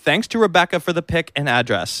 Thanks to Rebecca for the pic and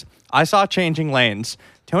address. I saw Changing Lanes.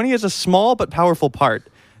 Tony is a small but powerful part.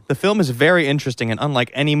 The film is very interesting and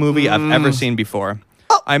unlike any movie I've ever seen before.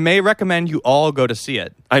 I may recommend you all go to see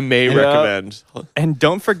it. I may recommend. And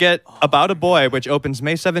don't forget About a Boy, which opens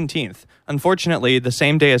May 17th. Unfortunately, the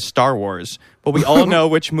same day as Star Wars. But we all know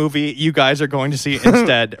which movie you guys are going to see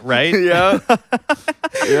instead, right? Yeah.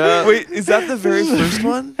 Yeah. Wait, is that the very first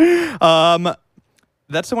one?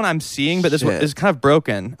 That's the one I'm seeing, but this one Shit. is kind of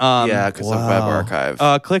broken. Yeah, because of Web Wow.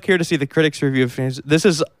 Archive. Click here to see the critics' review of this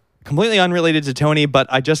is completely unrelated to Tony, but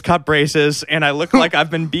I just got braces and I look like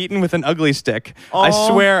I've been beaten with an ugly stick. I Aw.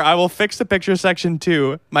 swear I will fix the picture section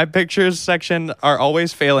too. My pictures section are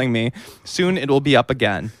always failing me. Soon it will be up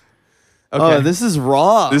again. Okay. Oh, this is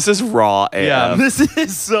raw. This is raw AF. Yeah. This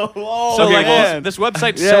is so. Oh, so like man. this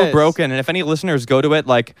website's so Yes. broken, and if any listeners go to it,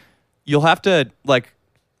 like you'll have to like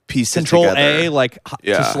Piece it Control together. A like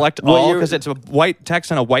Yeah. to select Well, all you're- because it's a white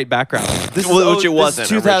text on a white background. This Well, which it this wasn't.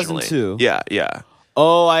 2002. originally. Yeah, yeah.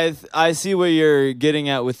 Oh, I see what you're getting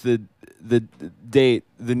at with the date,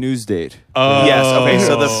 the news date. Oh. Yes. Okay.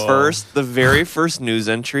 So the very first news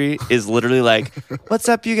entry is literally like, "What's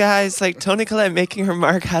up, you guys? Like Tony Collette making her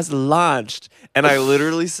mark has launched," and I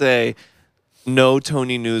literally say, "No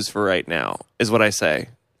Tony news for right now," is what I say,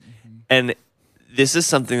 and this is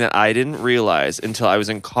something that I didn't realize until I was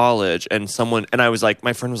in college, and I was like,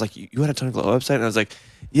 my friend was like, "You had a Tony Collette website," and I was like,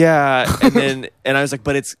 "Yeah," and then and I was like,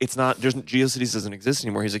 "But it's not. There's GeoCities doesn't exist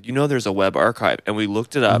anymore." He's like, "There's a web archive," and we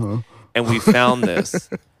looked it up. And we found this.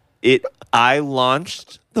 I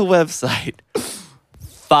launched the website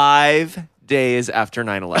 5 days after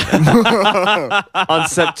 9/11 on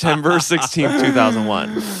September 16th,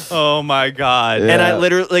 2001. Oh my god. Yeah. And I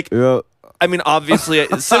literally Yeah. I mean, obviously,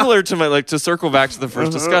 similar to to circle back to the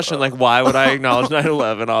first discussion, like, why would I acknowledge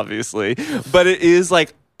 9/11? Obviously, but it is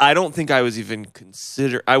like, I don't think I was even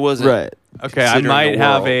I wasn't. Right. Okay, I considering might the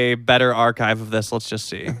have world. a better archive of this. Let's just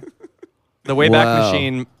see. The Wayback Wow.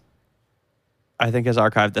 Machine, I think, has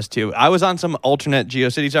archived this too. I was on some alternate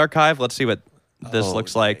GeoCities archive. Let's see what this Oh,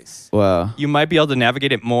 looks like. nice. Wow. You might be able to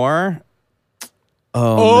navigate it more.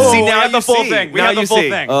 Oh, See, we now have the you full see. thing. We Now have the you full see.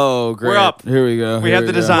 thing. Oh, great. We're up. Here we go. We Here have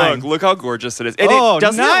the design. Look how gorgeous it is. And Oh,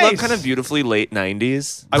 doesn't it look nice. kind of beautifully late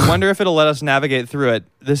 90s? I wonder if it'll let us navigate through it.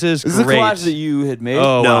 This is This is a great. collage that you had made.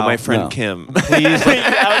 Oh, no, wow. my friend No. Kim. Please, You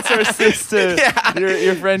outsourced this to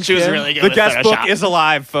your friend She was Kim? really good. the with guest book Photoshop. is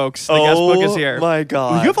alive, folks. The guest book is here. my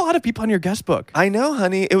God. You have a lot of people on your guest book. I know,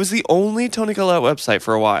 honey. It was the only Tony Collette website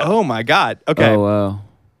for a while. Oh my God. Okay, Oh, wow.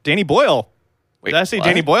 Danny Boyle. Wait, Did I say what?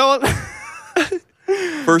 Danny Boyle?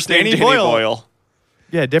 First name Danny Danny Boyle. Boyle.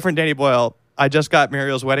 Yeah, different Danny Boyle. I just got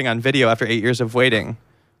Muriel's wedding on video after 8 years of waiting.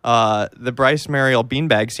 The Bryce Muriel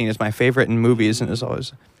beanbag scene is my favorite in movies, and is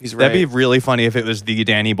always He's that'd be right. really funny if it was the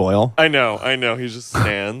Danny Boyle. I know. He just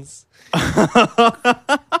stands.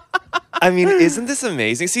 I mean, isn't this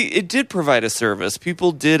amazing? See, it did provide a service.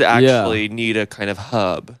 People did actually need a kind of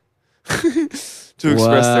hub to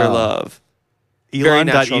express their Wow. love. Very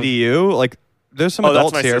natural. Elon.edu. Like, there's some Oh, that's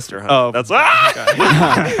adults my here. sister. Huh? Oh, That's look.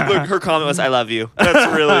 Her comment was, "I love you."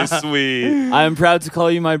 That's really sweet. I am proud to call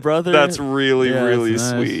you my brother. That's really, Yeah, really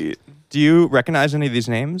that's nice. sweet. do you recognize any of these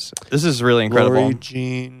names? This is really incredible. Lori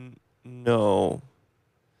Jean, no.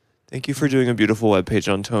 Thank you for doing a beautiful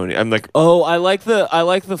webpage on Tony. I'm like, Oh, I like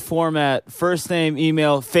the format. First name,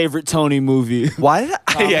 email, favorite Tony movie. why did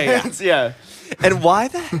I? yeah. And why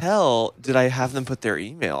the hell did I have them put their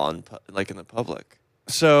email on, like, in the public?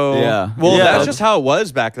 So, Yeah. well, Yeah. that's just how it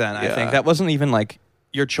was back then. I Yeah. think that wasn't even like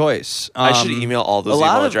your choice. I should email all those A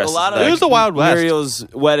lot email of addresses. a lot back. of It was the Wild West. Muriel's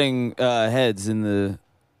wedding heads in the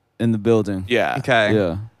building. yeah. Okay.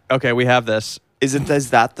 Yeah. Okay, we have this. Is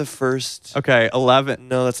that the first? Okay, 11.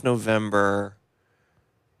 No, that's November.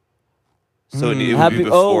 So it would be Happy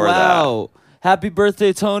before wow. Happy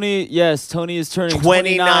birthday, Tony. Yes, Tony is turning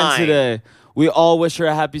 29 29 today. We all wish her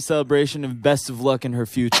a happy celebration and best of luck in her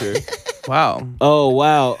future. Wow. Oh,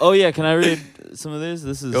 wow. Oh, yeah. Can I read some of these?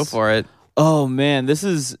 This is Go for it. Oh, man. This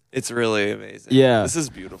is that. It's really amazing. Yeah. This is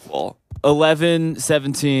beautiful.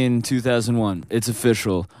 11/17/2001. It's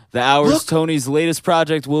official. The Hours, Tony's latest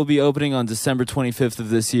project, will be opening on December 25th of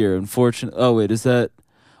this year.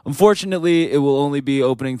 Unfortunately, it will only be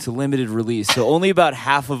opening to limited release, so only about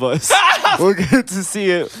half of us will get to see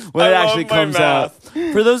it when it I actually love my comes out.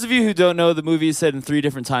 math. For those of you who don't know, the movie is set in 3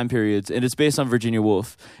 different time periods, and it's based on Virginia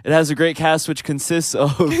Woolf. It has a great cast, which consists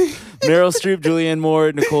of Meryl Streep, Julianne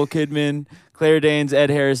Moore, Nicole Kidman, Claire Danes, Ed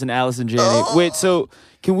Harris, and Allison Janney. Wait, so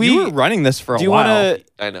can we? You were running this for a do you while. want to?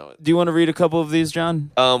 I know it. Do you want to read a couple of these,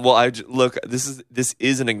 John? Well, look. This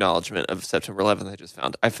is an acknowledgement of September 11th. I just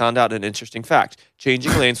found. I found out an interesting fact.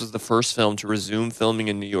 Changing Lanes was the first film to resume filming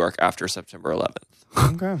in New York after September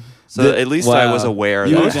 11th. Okay. So at least I was aware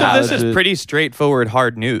You that. Most of acknowledge this is it. pretty straightforward,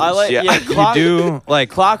 hard news. I like. Yeah. Yeah, clock, you do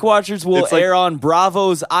like Clock Watchers will It's like- air on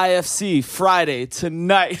Bravo's IFC Friday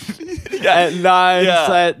tonight at 9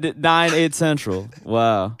 Yeah. 8 Central.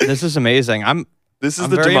 Wow. this is amazing. This is I'm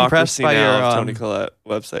the very democracy impressed by now your, of Tony Collette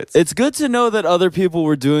websites. It's good to know that other people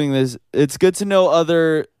were doing this. It's good to know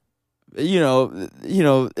other.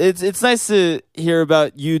 It's nice to hear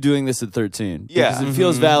about you doing this at 13. Yeah. because it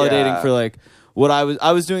feels validating Yeah. for like what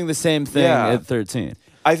I was doing the same thing Yeah. at 13.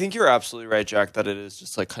 I think you're absolutely right, Jack. That it is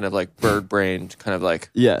just like kind of like bird brained, kind of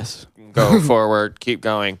like Yes. go forward, keep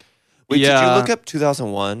going. Wait, did Yeah. you look up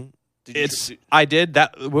 2001? I did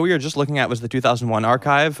that. What we were just looking at was the 2001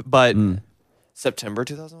 archive, but September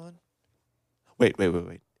 2001. Wait.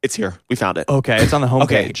 It's here. We found it. okay, it's on the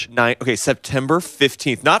Okay, homepage. September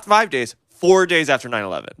 15th, not 5 days, 4 days after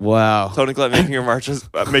 9/11. Wow. Tony Collette making her mark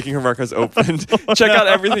has opened. Check out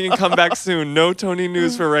everything and come back soon. No Tony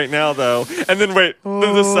news for right now, though. And then wait,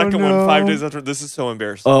 the second one, 5 days after. This is so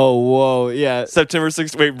embarrassing. Oh, whoa. Yeah. September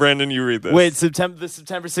 6th. Wait, Brandon, you read this. Wait, the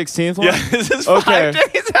September 16th one? Yeah, this is Okay.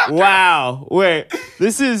 5 days after. Wow. Wait.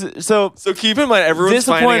 This is so So keep in mind, everyone's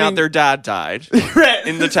finding Disappointing. out their dad died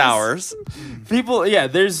in the towers. people, yeah,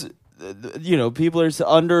 there's people are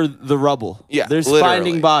under the rubble. Yeah, There's literally.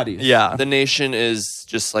 finding bodies. Yeah. The nation is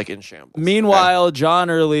just like in shambles. Meanwhile, John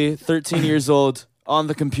Early, 13 years old, on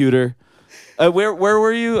the computer. Where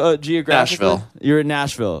were you geographically? Nashville. You're in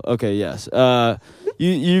Nashville. Okay, yes.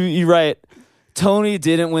 You write. Tony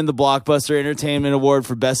didn't win the Blockbuster Entertainment Award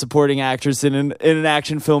for Best Supporting Actress in an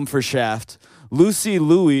action film for Shaft. Lucy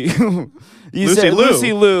Liu. Lucy Liu.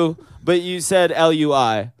 Lucy Liu but you said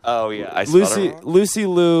Lui. Oh yeah, I spelled it wrong. Lucy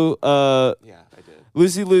Liu. Yeah, I did.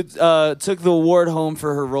 Lucy Liu took the award home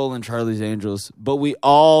for her role in Charlie's Angels, but we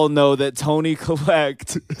all know that Toni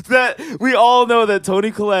Collette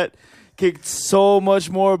kicked so much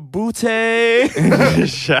more booty in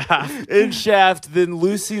Shaft than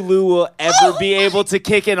Lucy Liu will ever be able to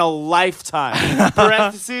kick in a lifetime.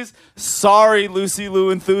 Parentheses. Sorry, Lucy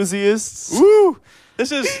Liu enthusiasts. Woo!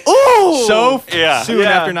 This is so soon Yeah.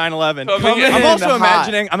 after 9/11. I'm also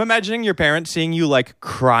imagining your parents seeing you like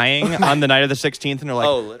crying on the night of the 16th, and they're like,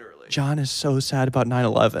 Oh, literally. John is so sad about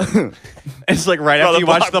 9/11. It's like right after the you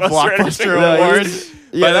watch the Blockbuster Blockbuster Awards.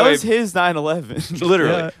 Yeah, By the that way- was his 9/11.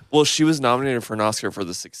 Literally. Yeah. Well, she was nominated for an Oscar for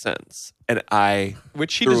The Sixth Sense, and I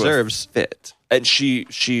Which she threw a deserves. fit, and she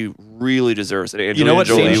really deserves it. You know Angelina what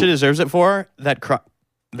Jolie scene she deserves it for? The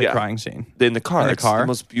Yeah. crying scene. in the car. In the It's car? the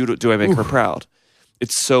most beautiful. Do I make her proud?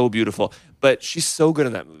 It's so beautiful, but she's so good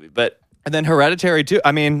in that movie. But And then Hereditary too.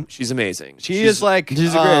 I mean, she's amazing. she is like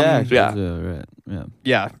She's a great actress. yeah. Right. Yeah.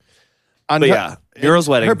 Yeah. On But her- yeah, Muriel's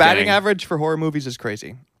Wedding. Her batting dang. average for horror movies is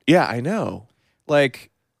crazy. Yeah, I know. Like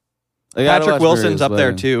I gotta Patrick watch Wilson's Muriel's up there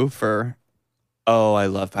Wedding. too for Oh, I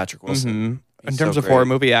love Patrick Wilson. in He's terms so of horror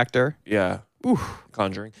great. movie actor. Yeah, Oof.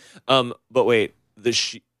 Conjuring. But wait,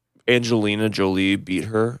 Angelina Jolie beat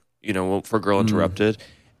her. You know, for Girl Interrupted,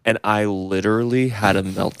 and I literally had a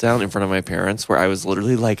meltdown in front of my parents where I was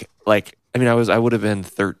literally like. I mean, I would have been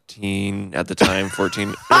 13 at the time,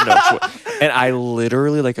 14. And I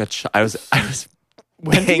literally I was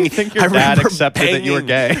When do you think your I dad remember accepted that you were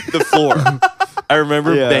banging gay? The floor. I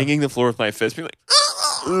remember Yeah. banging the floor with my fist, being like,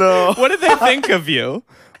 No. What did they think of you?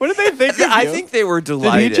 What did they think of you? I think they were Did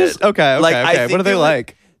delighted. he just okay? Like, I Okay. think What are they they were-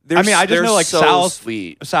 like? I mean, I just they're know like so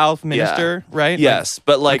sweet. South Minister, right? Yes,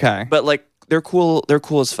 but Okay. they're cool. They're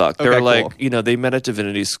cool as fuck. They're Okay, like, cool. they met at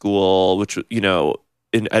Divinity School, which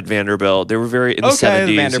at Vanderbilt. They were very in the Okay,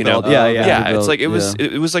 70s. Vanderbilt. You know? Yeah. Yeah. It's like it was. Yeah.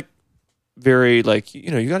 It was like very like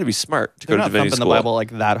you got to be smart to They're go to not Divinity thumping School. the Bible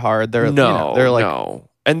like that hard. They're No, they're like no.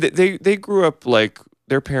 And they grew up like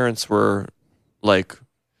their parents were like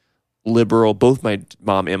liberal. Both my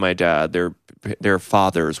mom and my dad, their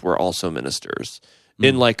fathers were also ministers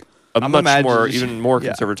in like a I'm much more imagining- even more yeah.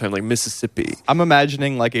 conservative time, like Mississippi. I'm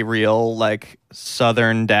imagining like a real like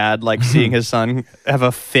Southern dad like seeing his son have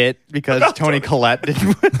a fit because Toni Collette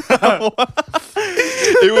didn't.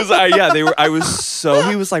 It was they were. I was so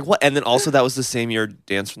he was like what, and then also that was the same year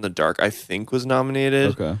Dance from the Dark I think was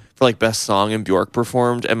nominated Okay. for like best song, and Bjork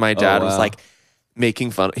performed, and my dad was wow. like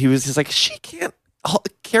making fun. He was just like she can't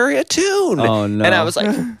carry a tune. Oh, no. And I was like,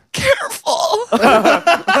 careful.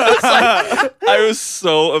 I was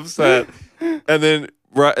so upset. And then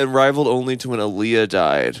rivaled only to when Aaliyah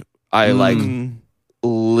died. I like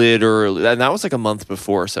literally, and that was like a month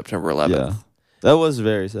before September 11th. Yeah. That was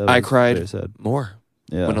very sad. I cried Very sad. more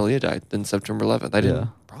Yeah. when Aaliyah died than September 11th. I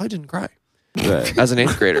probably didn't cry Right. as an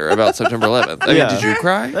 8th grader about September 11th. I mean, Yeah. did you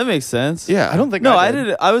cry? That makes sense. Yeah. I don't think No, I I did.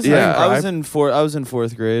 did. I was. Yeah. I was in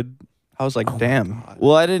fourth grade. I was like, damn.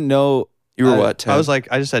 Well, I didn't know. You were I- what, 10? I was like,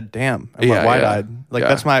 I just said, damn. I Yeah, went wide-eyed. Like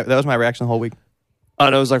yeah. that was my reaction the whole week.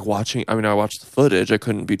 And I was like watching, I watched the footage. I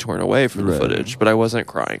couldn't be torn away from the Right. footage, but I wasn't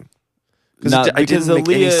crying. Not, I because didn't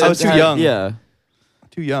make any Aaliyah sense. I was too had- young. Yeah,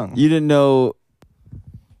 Too young. you didn't know.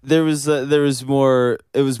 There was more.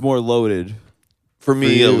 It was more loaded. For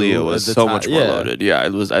me, you Aaliyah was at the so time. much more Yeah. loaded. Yeah,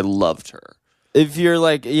 it was. I loved her. If you're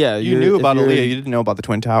like, yeah, You knew about Aaliyah. You didn't know about the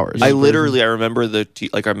Twin Towers. I remember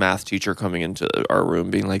our math teacher coming into our room,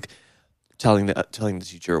 being like, telling the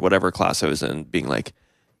teacher, whatever class I was in, being like,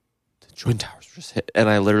 the Twin Towers were just hit, and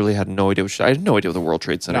I literally had no idea. I had no idea what the World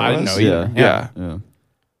Trade Center No, I was. didn't know either. Yeah. Yeah. Yeah.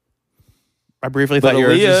 I briefly But thought you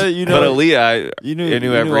were Aaliyah, just, you But know, Aaliyah, you knew- I you knew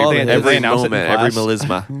knew every all the hits. every They announced it in moment, every class.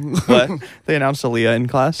 melisma. What? they announced Aaliyah in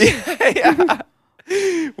class.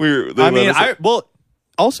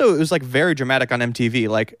 Also, it was like very dramatic on MTV.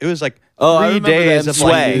 Like it was like Oh, I 3 remember days the of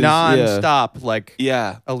like MTVs, non-stop like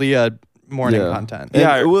Yeah. Aaliyah morning Yeah. content. And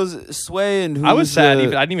Yeah. it was Sway and who I was sad.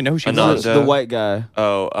 The, I didn't even know who she Ananda. was. the white guy.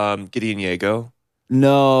 Gideon Yago,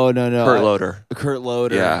 No. Kurt Loder. Kurt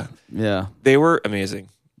Loder. Yeah. Yeah. They were amazing.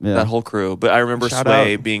 Yeah. That whole crew. But I remember Shout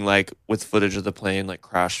Sway out. being like, with footage of the plane like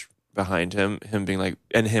crash behind him being like,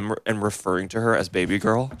 and referring to her as baby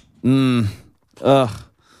girl. Ugh.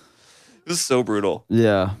 It was so brutal.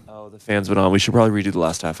 Yeah. Oh, the fans went on. We should probably redo the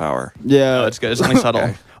last half hour. Yeah. No, it's good. It's only subtle.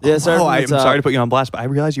 Okay. Yeah, sorry from the I'm top. sorry to put you on blast, but I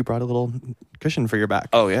realized you brought a little cushion for your back.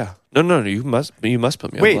 Oh yeah. No. You must put me on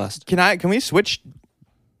Wait, blast. can we switch?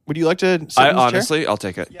 Would you like to sit in this chair? Honestly, I'll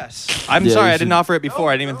take it. Yes. I'm Yeah, sorry, you I didn't should- offer it before.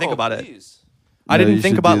 I didn't even think about it. I No, didn't you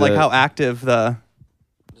think should about do like that. how active the.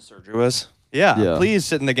 The surgery was. Yeah, Yeah. please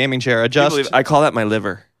sit in the gaming chair. I Adjust. believe I call that my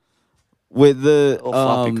liver. with the Little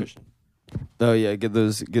floppy cushion. oh yeah, get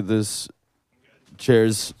those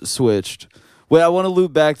chairs switched. Wait, I want to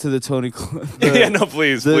loop back to the Tony. Yeah, no,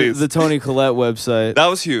 please, please. The Tony Collette website, That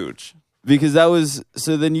was huge. because that was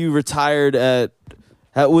so. Then you retired at.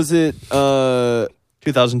 How was it?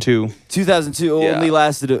 2002. 2002 Yeah. only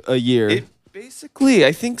lasted a year. It basically,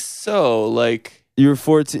 I think so. Like, You were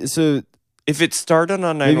 14. So if it started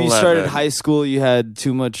on 9/11, maybe you started high school. You had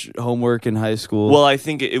too much homework in high school. Well, I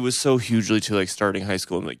think it was so hugely to like starting high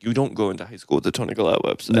school. And like, you don't go into high school with the Tony Collette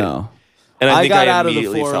website. no. and I, think got I out of the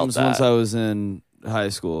immediately felt forums that. once I was in high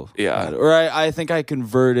school. Yeah. Or I think I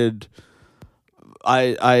converted.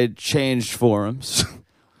 I changed forums.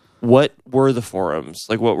 What were the forums?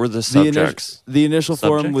 Like, what were the subjects? The initial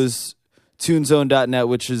forum Subjects? was toonzone.net,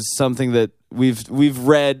 which is something that we've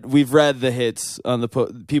read the hits on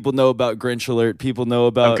the people know about Grinch Alert. People know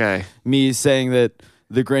about Okay. me saying that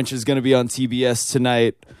the Grinch is going to be on TBS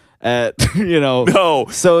tonight at No.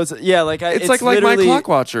 So it's like It's like My literally- Clock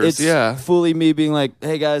Watchers, It's yeah. fully me being like,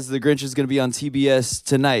 hey guys, the Grinch is going to be on TBS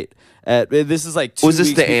tonight. This is like 2 Was this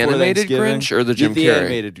weeks the before animated Thanksgiving. Grinch or the Jim The Carrey?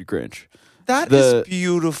 animated Grinch. That is The-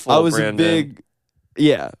 beautiful. I was Brandon. a big,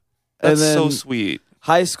 yeah. That's and then so sweet.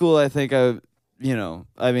 high school, I think I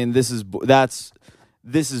mean, this is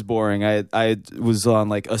boring. I was on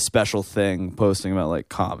like a special thing posting about like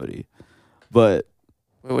comedy, but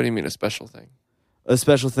Wait, what do you mean a special thing? a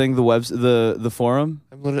special thing, the forum.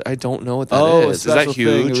 I don't know what that is. A Is that special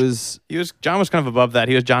thing. huge? It was John was kind of above that.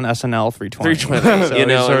 He was John SNL 320. 320. So you he's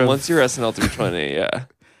know, sort and of- once you're SNL 320, yeah.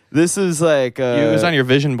 this is like he was on your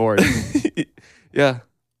vision board. Yeah.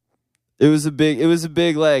 it was a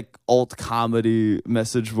big like alt comedy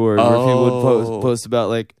message board where people would Oh. post about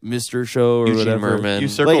like Mr. Show or Eugene whatever. Merman. You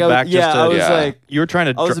circled Like, back just to. I was yeah. like, You were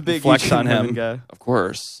trying to I was a big flex Eugene on Merman him. guy. Of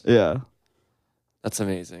course. Yeah. That's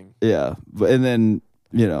amazing. Yeah, and then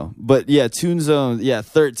but yeah, Toonzone,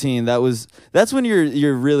 13. That's when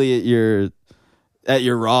you're really at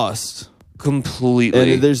your rawest,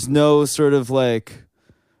 Completely. and there's no sort of like,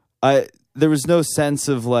 there was no sense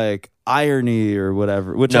of like irony or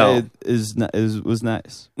whatever, which No. was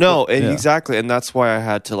nice. No, and Yeah. exactly, and that's why I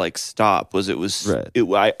had to like stop.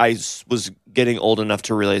 I was getting old enough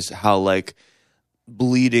to realize how like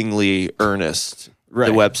bleedingly earnest Right.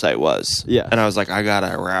 the website was. Yeah. and I was like, I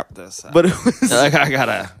gotta wrap this up. But it was, like, I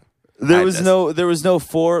gotta. there hide was this.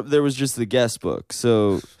 there was just the guest book,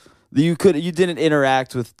 so you didn't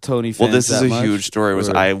interact with Tony fans. Well, this is that a much, huge story. Was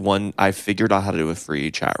or- I figured out how to do a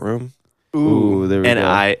free chat room. Ooh, there we and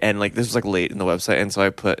go. like this was like late in the website, and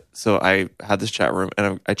so I had this chat room,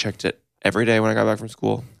 and I checked it every day when I got back from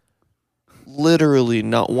school. Literally,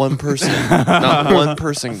 not one person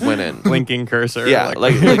went in. Blinking cursor. Yeah,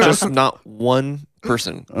 like just not one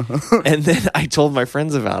person. And then I told my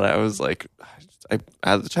friends about it. I was like, I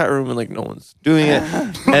had the chat room and like no one's doing it.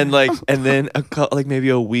 And then maybe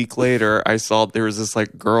a week later, I saw there was this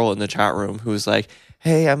like girl in the chat room who was like,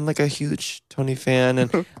 hey, I'm like a huge Tony fan,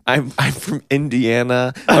 and I'm from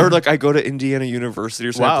Indiana, or like I go to Indiana University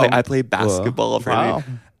or something. Wow. I play basketball for Wow. me,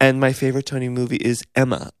 and my favorite Tony movie is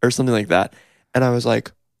Emma or something like that. And I was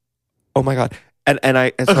like, oh my god. So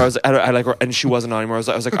I was and she wasn't on anymore. I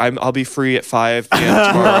was like, I'll be free at 5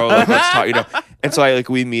 p.m. tomorrow. Like, let's talk, And so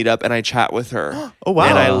we meet up and I chat with her. Oh, wow.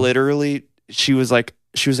 And I literally, she was like,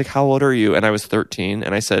 how old are you? And I was 13,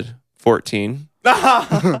 and I said 14.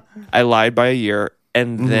 I lied by a year,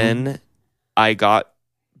 and then I got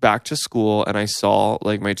back to school and I saw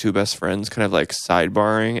like my two best friends kind of like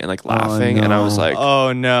sidebarring and like laughing, and I was like,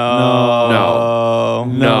 Oh no.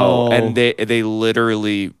 no. And they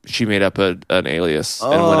literally, she made up an alias and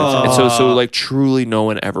went into, and so like truly no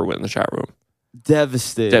one ever went in the chat room.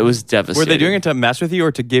 Devastating. That was devastating. Were they doing it to mess with you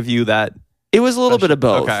or to give you that? It was a little bit of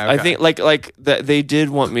both. Okay, I think like that they did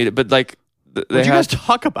want me to, but like they What did you had guys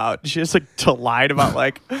talk about? She just like to lied about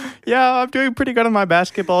like, yeah, I'm doing pretty good on my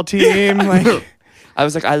basketball team. Like, I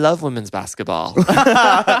was like, I love women's basketball.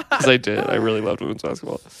 Because I did. I really loved women's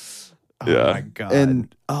basketball. oh Yeah. my god.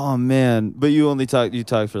 And oh man, but you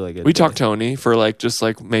talked for like a We day. talked Tony for like just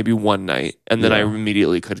like maybe one night, and then I Yeah.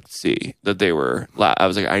 immediately could see that they were. I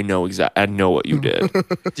was like, I know what you did.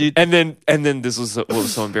 Did- and then this was what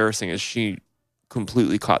was so embarrassing is she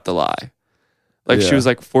completely caught the lie. Like she Yeah. was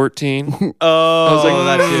like 14. oh, I was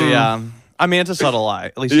like, that too. Yeah. I mean, it's a subtle lie.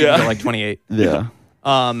 At least you Yeah. can go like 28. Yeah.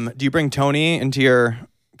 Do you bring Tony into your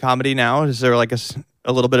comedy now? Is there like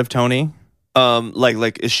a little bit of Tony?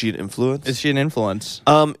 Like is she an influence? Is she an influence?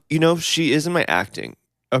 She is in my acting.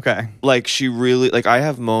 Okay. Like she really like I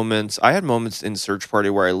had moments in Search Party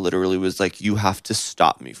where I literally was like, you have to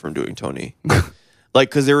stop me from doing Tony. Like,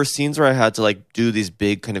 because there were scenes where I had to like do these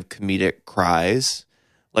big kind of comedic cries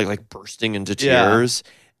like bursting into Yeah. tears.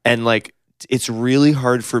 And like, it's really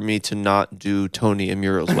hard for me to not do Tony and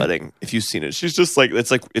Muriel's wedding. If you've seen it, she's just like,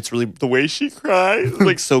 it's really the way she cries,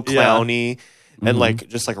 like so clowny and like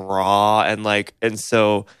just like raw and like, and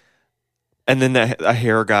so, and then a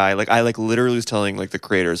hair guy, like I like literally was telling like the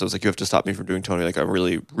creators, I was like, you have to stop me from doing Tony. Like I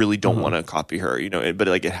really, really don't want to copy her, you know, but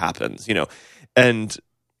like it happens, you know, and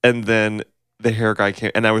then the hair guy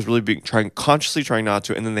came, and I was really consciously trying not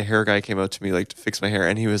to. And then the hair guy came up to me like to fix my hair,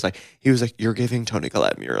 and he was like, "You're giving Tony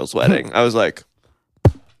Collette Muriel's wedding." I was like,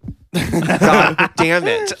 "God damn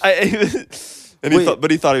it!"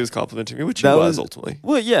 But he thought he was complimenting me, which he was ultimately.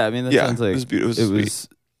 Well, yeah, I mean, that sounds like it was beautiful. It was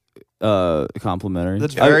complimentary.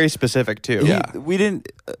 That's very specific too. Yeah. We didn't.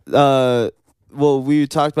 Well, we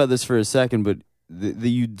talked about this for a second, but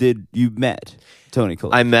you met Toni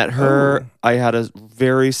Collette. I met her. Oh. I had a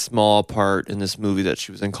very small part in this movie that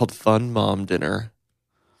she was in called Fun Mom Dinner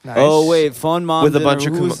Nice. Oh wait, Fun Mom with a Dinner. bunch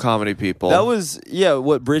of Who was- comedy people. That was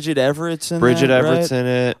what Bridget Everett's in. Bridget that, Everett's right? in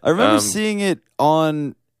it. I remember seeing it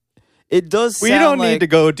on. It does. We sound don't like, need to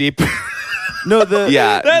go deep. No, the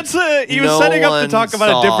Yeah, That's he was No setting up to one talk about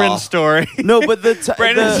a saw. different story. No, but the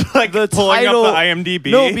Brandon's like the pulling title, up the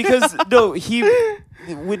IMDb. No, because he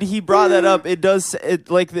when he brought that up, it does it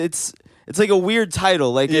like it's like a weird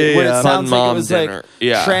title. Like Yeah, what yeah. it sounds Fun like it Mom was Dinner. like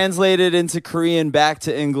Yeah. translated into Korean back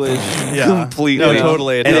to English. yeah, completely. No,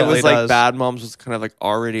 totally. and it totally was like does. Bad Moms was kind of like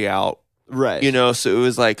already out, Right. you know. So it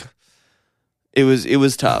was like, it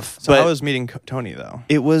was tough. So but I was meeting Tony though.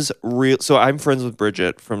 it was real. So I'm friends with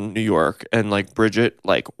Bridget from New York, and like Bridget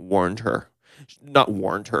like warned her, not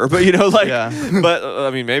warned her, but you know, like, Yeah. but I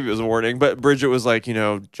mean, maybe it was a warning. But Bridget was like, you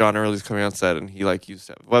know, John Early's coming on set, and he like used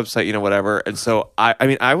to have a website, you know, whatever. And so I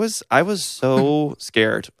mean, I was so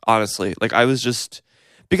scared, honestly. Like I was just,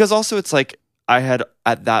 because also it's like I had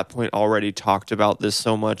at that point already talked about this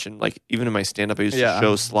so much, and like even in my stand up, I used Yeah. to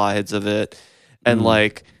show slides of it, and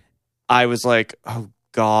like I was like, oh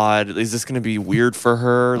God, is this going to be weird for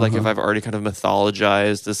her? Like if I've already kind of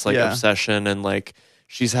mythologized this like Yeah. obsession, and like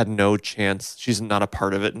she's had no chance, she's not a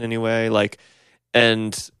part of it in any way. Like,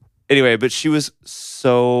 and anyway, but she was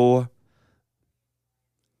so,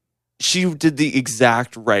 she did the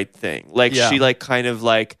exact right thing. Like Yeah. she like kind of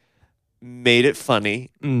like made it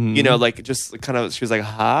funny, Mhm. you know, like just kind of, she was like,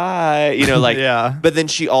 hi, you know, like, yeah. but then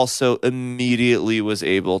she also immediately was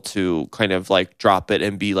able to kind of like drop it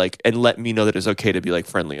and be like, and let me know that it's okay to be like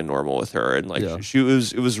friendly and normal with her. And like, Yeah.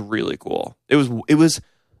 it was really cool. It was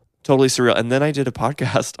totally surreal. And then I did a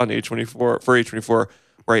podcast on A24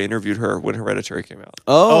 where I interviewed her when Hereditary came out.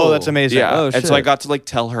 Oh, that's amazing. Yeah. Oh, and so I shit. got to like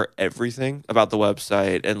tell her everything about the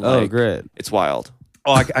website, and Oh, like, great. it's wild.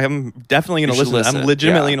 Oh, I'm definitely gonna You should listen. I'm listen.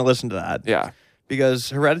 legitimately Yeah. gonna listen to that. Yeah. Because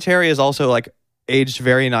Hereditary is also like aged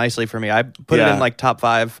very nicely for me. I put it Yeah. in like top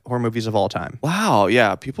 5 horror movies of all time. Wow.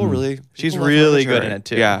 Yeah. People really, She's people love really good Hereditary. in it,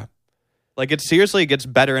 too. Yeah. Like it seriously gets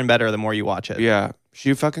better and better the more you watch it. Yeah.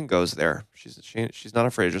 She fucking goes there. She's not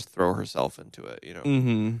afraid to just throw herself into it, you know.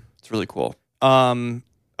 Mm-hmm. It's really cool.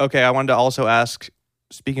 Okay, I wanted to also ask,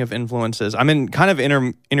 speaking of influences, I'm in kind of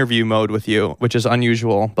interview mode with you, which is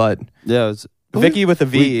unusual, but Yeah. It's, Vicky with a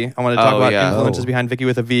V. I want to talk Oh, about yeah. influences Oh. behind Vicky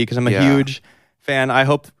with a V because I'm a Yeah. huge fan. I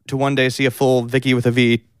hope to one day see a full Vicky with a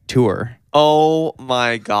V tour. Oh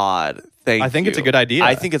my God. Thank you. I think it's a good idea.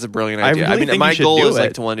 I think it's a brilliant I idea. really I mean, think my you should goal do is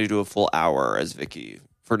like it. to want to do a full hour as Vicky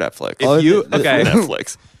for Netflix. If you the- okay, For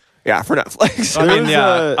Netflix. Yeah, for Netflix. I mean, There's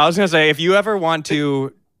yeah. a- I was gonna say if you ever want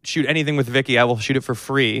to shoot anything with Vicky, I will shoot it for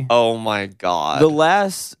free. Oh my God. the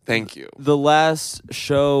last Thank you.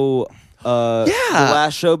 show the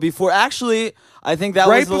last show before, actually I think that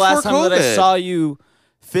Right was the last before time that I COVID. saw you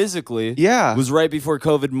physically. Yeah. Was right before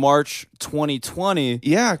COVID, March 2020.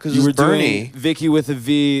 Yeah, because You it were was Bernie. doing Vicky with a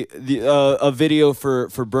V, a video for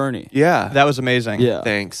Bernie. Yeah. That was amazing. Yeah.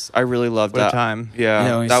 Thanks. I really loved What a that. time. Yeah.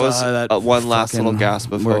 Yeah, when you that saw was how that one last little fucking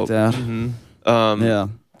gasp of worked hope. out. Yeah.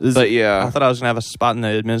 This- But I yeah. thought I was gonna have a spot in the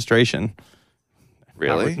administration.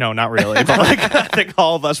 Really? No, not really. But like, I think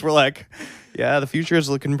all of us were like, "Yeah, the future is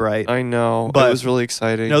looking bright." I know. But- it was really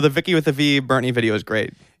exciting. No, the Vicky with the V Bernie video is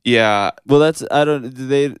great. yeah. Well, that's I don't.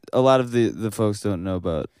 They a lot of the folks don't know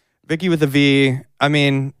about. Vicky with the V. I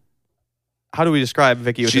mean, how do we describe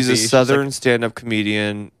Vicky with She's the a V? Southern stand-up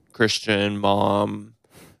comedian, Christian mom.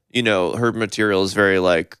 You know, her material is very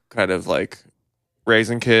like kind of like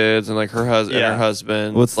raising kids and like her husband Yeah. and her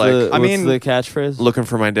husband. What's like the I what's mean- the catchphrase? looking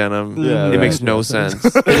for my denim. Yeah, it right. makes no sense.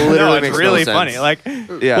 It Like, literally no, it's makes really no funny. sense. Like,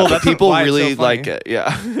 yeah, well, but that's people why it's so really funny. like it.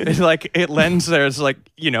 Yeah. it's like it lends there's like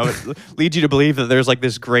it leads you to believe that there's like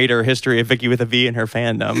this greater history of Vicky with a V in her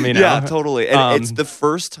fandom. You know? Yeah, totally. And it's Um, the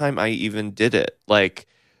first time I even did it. Like,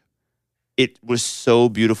 it was so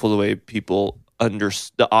beautiful the way people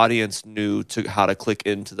the audience knew how to click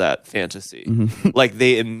into that fantasy. Mm-hmm. Like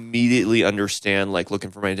they immediately understand like looking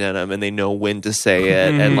for my denim, and they know when to say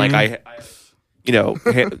it, and like I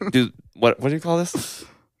do what do you call this?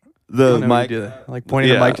 The Whenever you mic. do that, like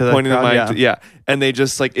pointing the mic to the pointing crowd, the mic, yeah. and they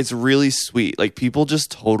just like it's really sweet. Like people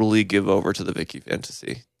just totally give over to the Vicky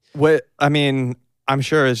fantasy. What I mean, I'm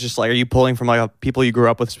sure it's just like, are you pulling from like people you grew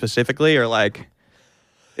up with specifically, or like,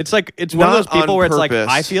 it's like it's one of those Not on people where it's like purpose.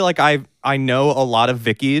 I feel like I know a lot of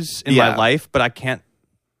Vickies in my Yeah. life, but I can't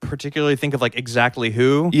particularly think of like exactly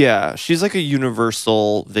who. Yeah, she's like a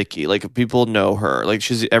universal Vicky. Like people know her. Like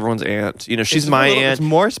she's everyone's aunt. You know, she's It's my a little- aunt. It's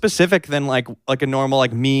more specific than like a normal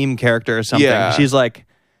like meme character or something. Yeah.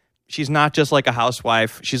 She's not just like a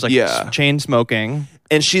housewife. She's like Yeah. chain smoking.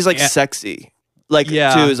 And she's like Yeah. sexy. Like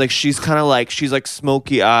Yeah. too is like she's kind of like she's like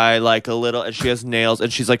smoky eye, like a little, and she has nails,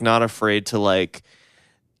 and she's like not afraid to like,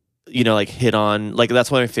 you know, like hit on, like that's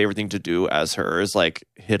one of my favorite thing to do as her is like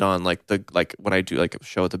hit on like the like when I do like a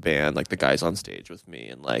show with the band, like the guys on stage with me,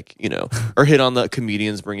 and like, you know, or hit on the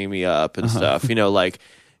comedians bringing me up and stuff. You know, like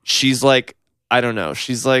she's like, I don't know,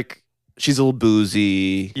 she's a little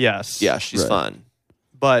boozy. Yes. Yeah, she's Right. fun.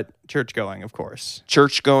 But church going, of course.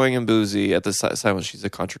 Church going and boozy at the same when she's a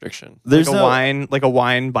contradiction. There's like a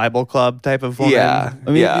wine Bible club type of woman. Yeah.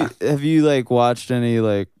 I mean, Yeah. have you like watched any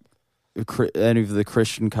like any of the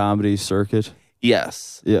Christian comedy circuit?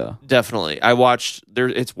 Yes. Yeah, Definitely. I watched there.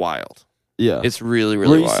 It's wild. yeah. It's really, Were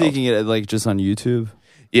really you wild. seeking it like just on YouTube?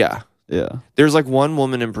 Yeah. Yeah. There's like one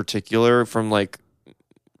woman in particular from like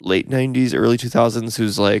late 90s, early 2000s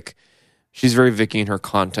who's like, she's very Vicky in her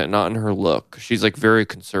content, not in her look. She's like very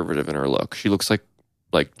conservative in her look. She looks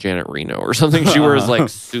like Janet Reno or something. She wears like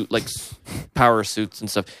power suits and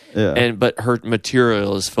stuff. Yeah. But her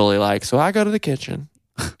material is fully like, so I go to the kitchen.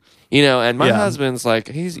 You know, and my Yeah. husband's like,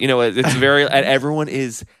 he's, you know, it's very, and everyone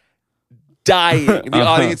is dying. The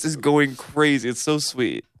audience is going crazy. It's so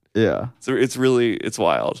sweet. yeah. So it's really, it's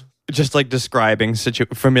wild. Just like describing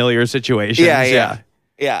familiar situations.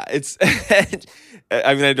 Yeah. It's,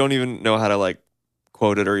 I mean, I don't even know how to like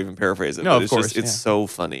quote it or even paraphrase it. No, but of it's course, just, it's yeah. so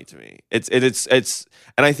funny to me. It's,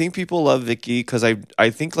 and I think people love Vicky because I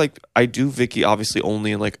think like I do Vicky obviously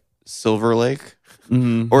only in like Silver Lake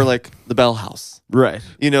or like the Bell House. Right.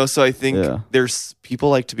 You know, so I think Yeah. there's people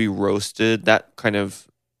like to be roasted.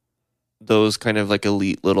 Those kind of like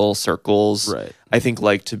elite little circles. Right. I think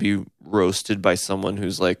like to be roasted by someone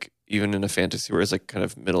who's like even in a fantasy where it's like kind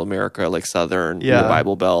of middle America, like Southern, Yeah. the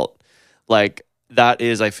Bible Belt. Like that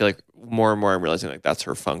is, I feel like more and more I'm realizing like that's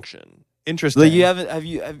her function. Interesting. Like you haven't have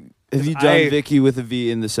you done Vicky with a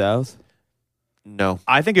V in the South? No.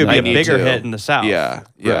 I think it would I be a need bigger to. hit in the South. Yeah.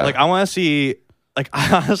 Yeah. Like I want to see. Like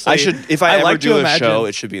honestly, I should, if I ever like to do a imagine- show,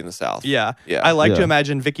 it should be in the South. Yeah. Yeah. I like to Yeah.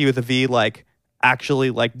 imagine Vicky with a V like actually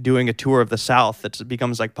like doing a tour of the South that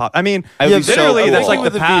becomes like pop. I mean, I would be so literally cool. that's like Vicky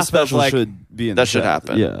the with a V path of special like should be in That the should South.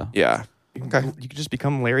 happen. Yeah. Yeah. Okay. you could just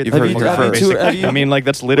become Larry the You've heard Cable me Guy. first. Basically. have you- I mean, like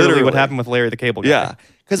that's literally what Literally. happened with Larry the Cable Guy. Yeah.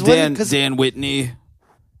 Because Dan Whitney,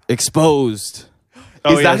 exposed.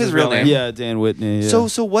 Oh, Is yeah, that that's his real name? Yeah, Dan Whitney. Yeah.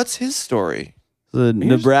 So what's his story? the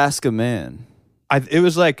Nebraska man. It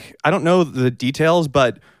was like I don't know the details,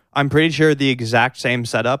 but I'm pretty sure the exact same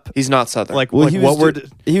setup. He's not Southern. Like, Well, like he what was were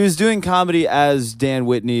he was doing comedy as Dan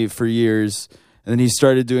Whitney for years, and then he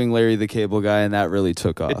started doing Larry the Cable Guy, and that really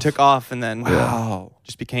took off. it took off and then wow.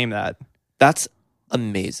 just became that. That's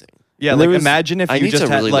amazing. Yeah, And like there was- imagine if I you need just to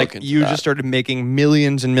had really like look into you that. just started making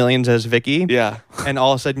millions and millions as Vicky, Yeah. and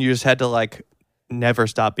all of a sudden you just had to like never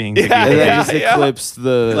stop being Vicky. Yeah, and that yeah, just eclipsed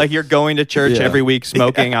the Like you're going to church Yeah. every week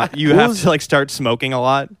smoking. You What have was- to like start smoking a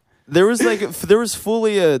lot. There was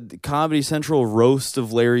fully a Comedy Central roast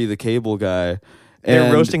of Larry the Cable Guy. They're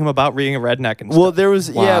and- roasting him about being a redneck and Well, stuff. there was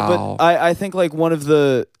yeah, Wow. but I think like one of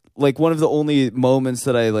the only moments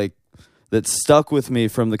that I like that stuck with me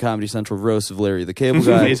from the Comedy Central roast of Larry the Cable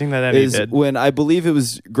Guy Amazing that any is did. when I believe it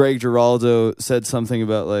was Greg Giraldo said something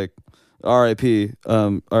about like R.I.P.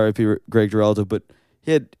 R.I.P. Greg Giraldo, but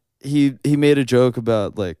he made a joke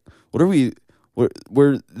about like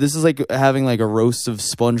we're this is like having like a roast of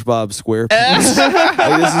SpongeBob SquarePants.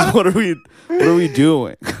 Like, this is what are we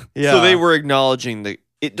doing? Yeah. So they were acknowledging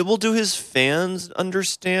will do his fans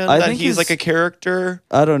understand I that think he's his- like a character?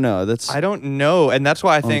 I don't know. That's I don't know, and that's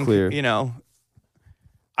why I think Unclear. you know.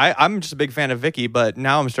 I'm just a big fan of Vicky, but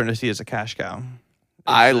now I'm starting to see it as a cash cow.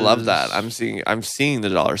 I This love is- that. I'm seeing the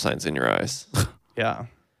dollar signs in your eyes. Yeah,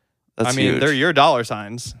 That's I mean huge. they're your dollar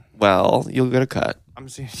signs. Well, you'll get a cut. I'm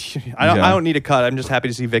seeing. I don't need a cut. I'm just happy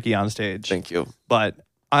to see Vicky on stage. Thank you. But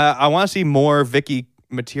I want to see more Vicky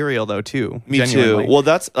material though too. Me genuinely. too. Well,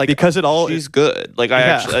 that's like Because it all- she's good. Like I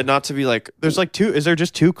Yeah. actually not to be like There's like two. Is there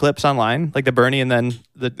just two clips online, like the Bernie and then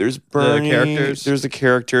there's the Bernie, characters? there's the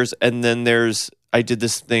characters, and then I did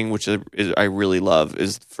this thing which I really love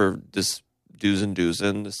is for this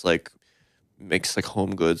Duzen, this like makes like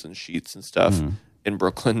home goods and sheets and stuff in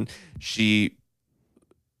Brooklyn. She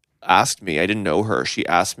asked me, I didn't know her. She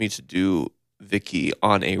asked me to do Vicky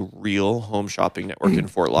on a real home shopping network in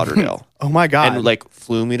Fort Lauderdale. Oh my god! And like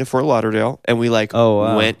flew me to Fort Lauderdale, and we like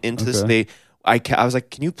went into this. I was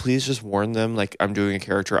like, can you please just warn them like I'm doing a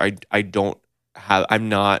character. I'm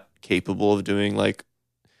not capable of doing like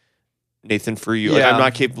Nathan for you. Like Yeah. I'm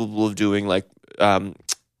not capable of doing like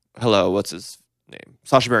hello, what's his name?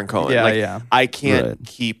 Sacha Baron Cohen. Yeah, like, yeah. I can't Right.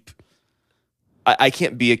 keep. I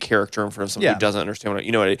can't be a character in front of someone Yeah. who doesn't understand what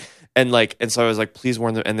you know what I. And so I was like, please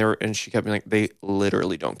warn them. And she kept being like, they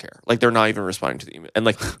literally don't care. Like they're not even responding to the email. And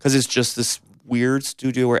like, because it's just this weird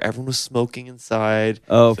studio where everyone was smoking inside.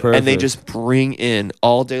 Oh, perfect. And they just bring in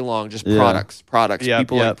all day long just products. Yep,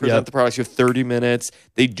 People like present the products. You have 30 minutes.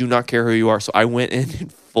 They do not care who you are. So I went in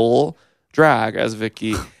full drag as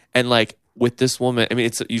Vicky, and like with this woman. I mean,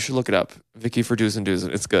 you should look it up. Vicky for Duzen.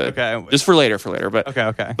 It's good. Okay. Just for later. But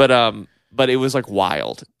Okay. But it was like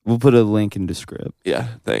wild. We'll put a link in the script. Yeah.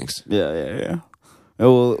 Thanks. Yeah.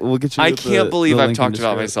 We'll get you. I with can't believe the I've link in talked the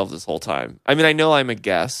about script. myself this whole time. I mean, I know I'm a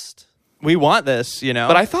guest, We want this, you know.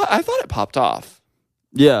 but I thought it popped off.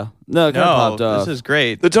 Yeah. No, it kind of popped off. This is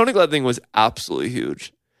great. The Tony Collette thing was absolutely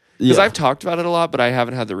huge because Yeah. I've talked about it a lot, but I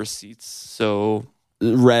haven't had the receipts so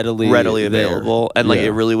readily readily there. available, and like Yeah.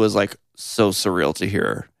 it really was like so surreal to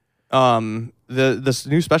hear. This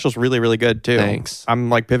new special's really, really good too. Thanks. I'm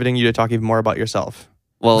like pivoting you to talk even more about yourself.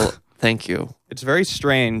 Well, thank you. It's very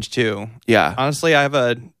strange too. Yeah, Honestly, I have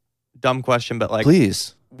a dumb question, but like,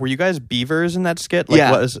 please. were you guys beavers in that skit? Like,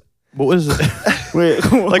 Yeah. what was Wait,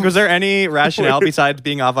 like? Was there any rationale besides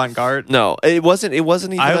being avant-garde? No, it wasn't. It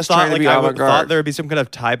wasn't even I us thought trying to like be I would, avant-garde. thought there would be some kind of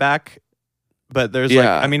tie back, but there's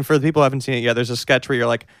Yeah. like, I mean, for the people who haven't seen it yet, there's a sketch where you're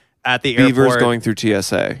like at the Beavers airport, going through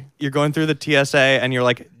TSA. you're going through the TSA, and you're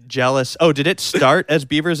like jealous. Oh, did it start as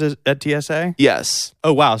beavers at TSA? Yes.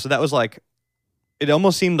 Oh wow, so that was like, it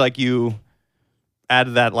almost seemed like you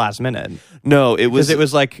added that last minute No, it because was. it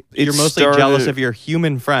was like it you're mostly started- jealous of your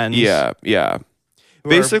human friends. Yeah. who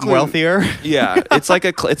Basically- are wealthier. Yeah, it's like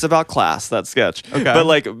it's about class, that sketch. Okay. But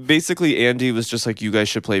like basically Andy was just like, you guys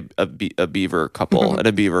should play a beaver couple and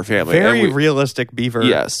a beaver family. Very and we, realistic beaver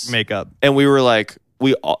Yes. makeup. and we were like,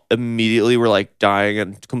 we all immediately were like dying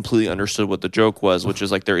and completely understood what the joke was, which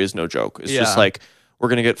is like there is no joke. It's just Yeah. like we're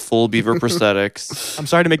gonna get full beaver prosthetics. I'm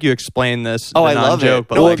sorry to make you explain this. Oh, the I love non-joke, it.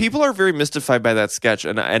 But Well, like, people are very mystified by that sketch,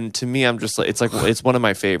 and to me, I'm just like, it's one of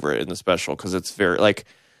my favorite in the special because it's very like,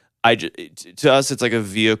 to us, it's like a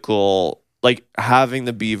vehicle. Like having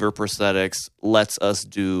the beaver prosthetics lets us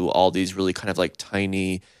do all these really kind of like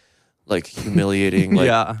tiny, like humiliating like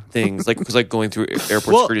Yeah. things. Like because like going through airport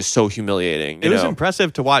Well, security is so humiliating. it You was know?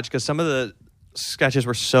 impressive to watch because some of the sketches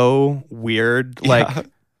were so weird, like Yeah.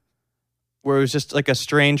 where it was just like a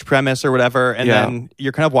strange premise or whatever, and Yeah. then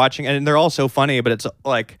you're kind of watching, and they're all so funny, but it's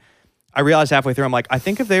like, I realized halfway through, I'm like, I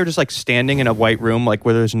think if they were just like standing in a white room, like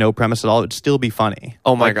where there's no premise at all, it'd still be funny.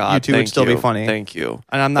 Oh my Like, god, you two would thank still you. be funny. Thank you.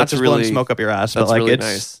 And I'm not That's just blowing really- smoke up your ass, but That's like really it's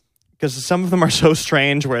nice. because some of them are so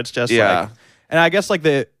strange where it's just Yeah. like, and I guess like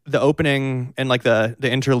the opening and like the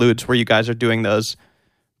interludes where you guys are doing those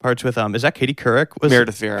parts with is that Katie Couric? Was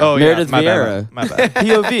Meredith Vieira. Oh Meredith yeah, Vieira. my bad.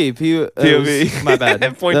 POV. POV. My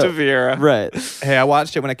bad. Point of Vieira. Right. Hey, I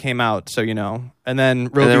watched it when it came out, so you know, and then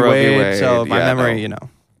Roe then v. Roe v. Wade, so Wade, my yeah, memory, no. you know.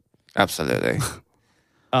 Absolutely.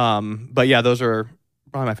 But yeah, those are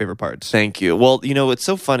probably my favorite parts. Thank you. Well, you know, it's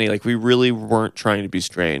so funny. Like, we really weren't trying to be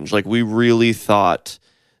strange. Like, we really thought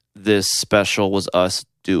this special was us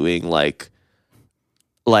doing like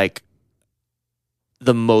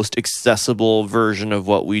the most accessible version of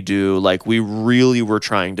what we do. Like, we really were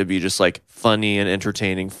trying to be just like funny and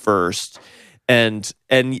entertaining first. But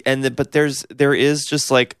there is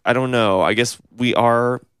just like, I don't know. I guess we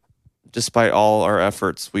are, despite all our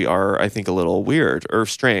efforts, we are, I think, a little weird or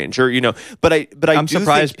strange, or you know. But I'm do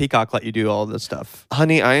surprised think, Peacock let you do all this stuff.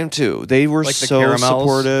 honey, I am too. They were Like the so caramels?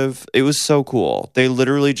 supportive. It was so cool. They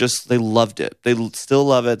literally they loved it. They still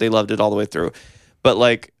love it. They loved it all the way through. But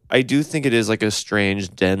like, I do think it is like a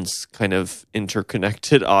strange, dense, kind of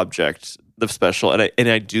interconnected object, the special, and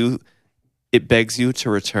I do. It begs you to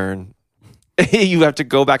return. You have to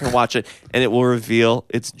go back and watch it, and it will reveal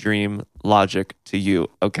its dream logic to you.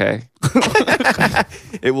 Okay,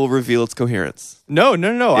 it will reveal its coherence. No.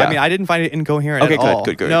 Yeah. I mean, I didn't find it incoherent Okay, at all.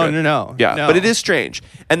 good. No. Yeah, No. but it is strange,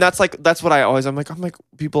 and that's what I'm like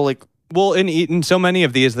people like Well, in so many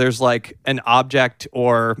of these, there's like an object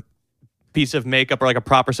or piece of makeup or like a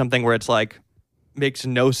prop or something where it's like makes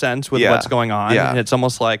no sense with Yeah. what's going on. Yeah. And it's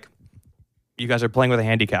almost like you guys are playing with a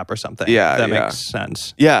handicap or something. Yeah, That yeah. makes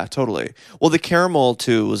sense. Yeah, totally. Well, the caramel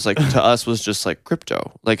too was like to us was just like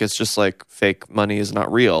crypto. Like it's just like fake money is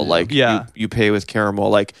not real. Like Yeah. you pay with caramel.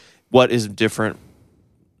 Like what is different?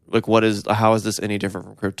 Like how is this any different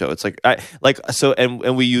from crypto? It's like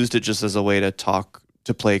and we used it just as a way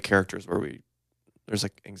to play characters where there's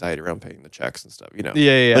like anxiety around paying the checks and stuff, you know.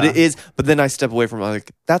 Yeah. But it is. But then I step away from it,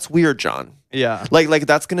 like that's weird, John. Yeah. Like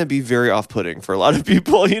that's gonna be very off-putting for a lot of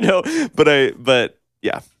people, you know. But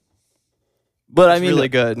yeah. But I It's mean, really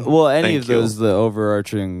good. Well, any Thank of those, the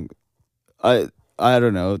overarching, I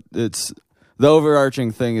don't know. It's the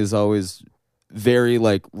overarching thing is always very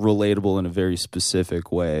like relatable in a very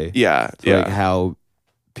specific way. Yeah. To, like how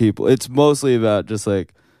people. It's mostly about just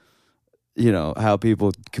like, you know, how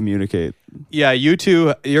people communicate. Yeah, you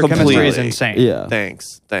two, your chemistry is Completely. insane. Yeah.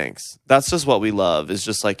 Thanks. That's just what we love. Is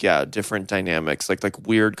just like different dynamics, like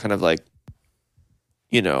weird kind of like,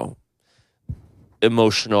 you know,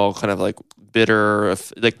 emotional kind of like bitter,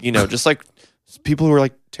 like you know, just like people who are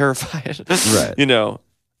like terrified, Right. You know,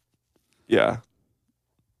 yeah.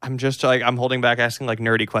 I'm just like, I'm holding back asking like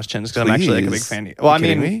nerdy questions because I'm actually like a big Please. fan. Are you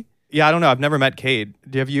kidding me? Yeah, I don't know. I've never met Cade.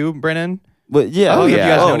 Have you, Brennan? But yeah. Oh, Both of yeah.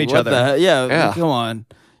 you guys Oh, known each what other. the he- yeah. Yeah. Come on.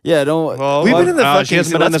 Yeah. Don't. Well, We've been in the she fucking-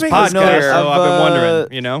 hasn't been on this let's make this podcast, clear. so I've been I've,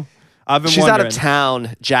 wondering. You know, I've been She's wondering. out of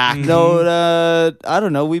town, Jack. No, I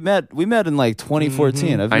don't know. We met in like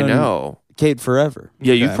 2014. I've I known know. Kate forever.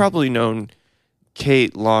 Yeah, you've Okay. probably known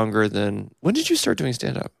Kate longer than. When did you start doing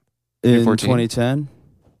stand up? In 2014? 2010.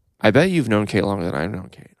 I bet you've known Kate longer than I've known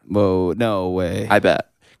Kate. Whoa, no way. I bet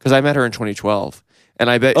because I met her in 2012, and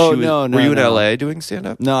I bet Oh, she was. no, were you in no. LA doing stand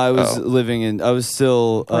up? No, I was Oh. living in. I was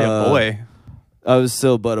still Probably a boy. I was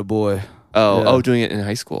still but a boy. Oh, Yeah. doing it in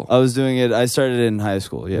high school. I was doing it. I started in high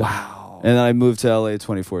school. Yeah. Wow. And then I moved to LA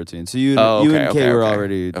 2014. So you Oh, you okay, and Kate okay, were okay.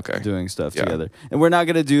 already Okay. doing stuff Yeah. together. And we're not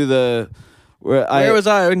gonna do the. Where was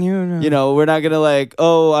I when you? You know, we're not gonna like.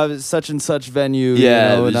 Oh, I was such and such venue.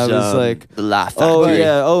 Yeah, You know, and I was like. the Laugh Oh Factory.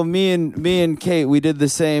 yeah. Oh, me and Kate, we did the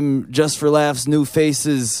same Just for Laughs, New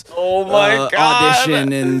Faces. Oh my God.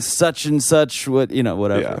 Audition and such. What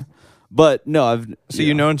whatever. Yeah. But no, I've. So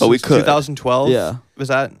you known But we since could. 2012? Yeah. Was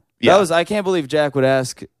that? Yeah. That was. I can't believe Jack would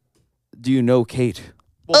ask. Do you know Kate?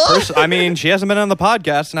 Well, first, I mean, she hasn't been on the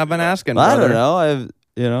podcast, and I've been asking. I brother. don't know.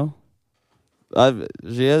 I'm a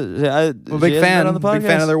I'm a big fan. on the podcast. Big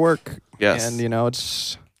fan of their work. Yes. And you know,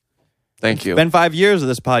 it's Thank you. been 5 years of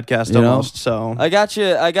this podcast You know? almost. So I got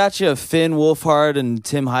you, Finn Wolfhard and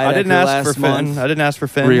Tim Heidecker I didn't ask last for Finn. month. I didn't ask for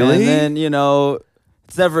Finn. Really? And then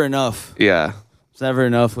it's never enough. yeah. It's never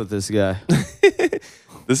enough with this guy.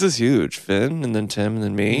 This is huge. Finn, and then Tim, and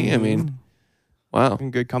then me. I mean, wow.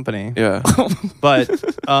 In good company. Yeah. But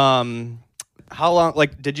how long?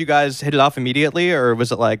 Like, did you guys hit it off immediately, or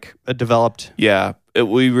was it like a developed? Yeah,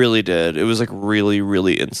 we really did. It was like really,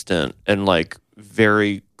 really instant and like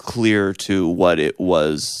very clear to what it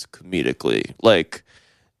was comedically. Like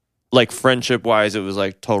friendship wise, it was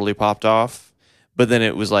like totally popped off. But then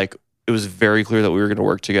it was like, it was very clear that we were going to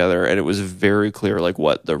work together, and it was very clear like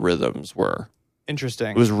what the rhythms were.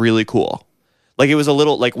 Interesting. It was really cool. Like it was a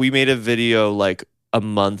little like we made a video like a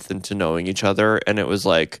month into knowing each other, and it was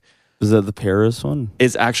like, Is that the Paris one?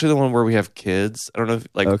 it's actually the one where we have kids. I don't know if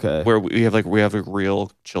like Okay. where we have like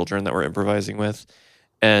real children that we're improvising with,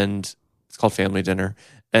 and it's called Family Dinner,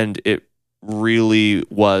 and it really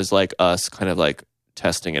was like us kind of like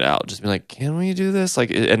testing it out, just being like, can we do this? Like,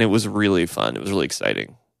 and it was really fun. It was really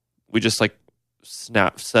exciting. We just like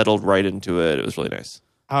settled right into it. It was really nice.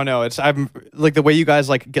 I don't know. I'm like the way you guys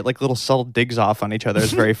like get like little subtle digs off on each other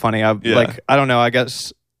is very funny. I don't know. I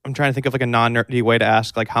guess I'm trying to think of like a non-nerdy way to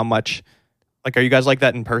ask like how much. Like, are you guys like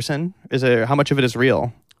that in person? Is it how much of it is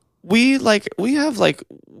real? We have like,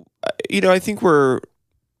 I think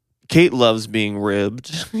Kate loves being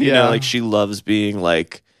ribbed. You know, like she loves being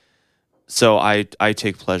like, so I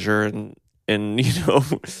take pleasure in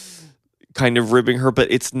kind of ribbing her, but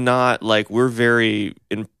it's not like we're very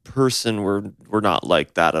in person. We're not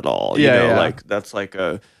like that at all. Yeah. Like that's like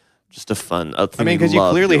just a fun. A thing I mean, because you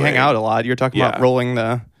clearly hang out a lot. You're talking about Yeah. rolling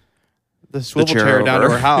the swivel chair chair down to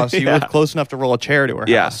over. her house. You Yeah. live close enough to roll a chair to her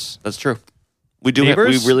Yes, house. that's true. We do.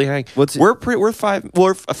 Neighbors? We really hang. What's We're a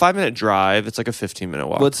 5-minute drive. It's like a 15-minute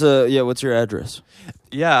walk. what's your address?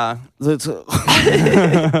 Yeah. Let's-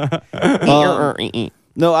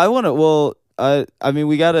 no, I want to. Well, I mean,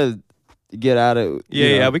 we gotta get out of.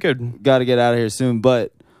 Yeah, we could. got to get out of here soon.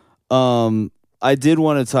 But I did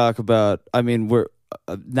want to talk about. I mean, we're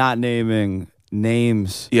not naming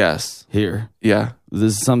names Yes. here. Yeah.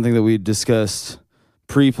 This is something that we discussed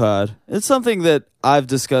pre-pod. It's something that I've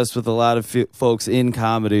discussed with a lot of folks in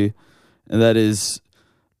comedy, and that is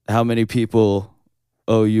how many people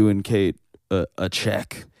owe you and Kate a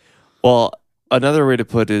check. Well, another way to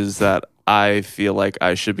put it is that I feel like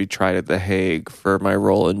I should be tried at The Hague for my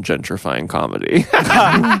role in gentrifying comedy.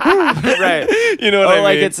 Right. You know what I mean?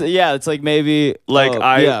 Like it's like maybe Like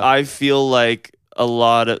yeah. I feel like a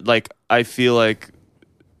lot of like I feel like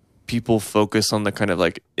people focus on the kind of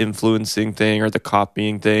like influencing thing or the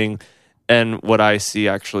copying thing, and what I see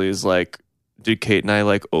actually is like, did Kate and I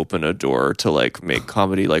like open a door to like make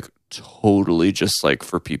comedy like totally just like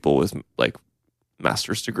for people with like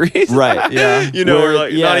master's degrees, Right, yeah. you know, Where- or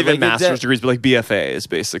like yeah, not even like master's degrees, but like BFAs,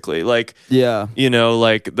 basically. Like, Yeah. you know,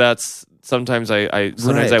 like that's sometimes I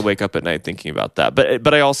sometimes Right. I wake up at night thinking about that,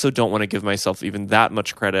 but I also don't want to give myself even that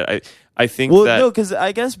much credit. I think Well, that no, because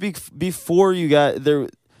I guess before you got there,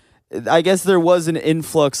 I guess there was an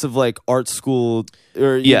influx of like art school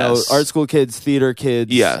or you know, Yes. art school kids, theater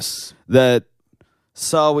kids, yes, that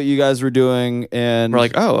saw what you guys were doing and we're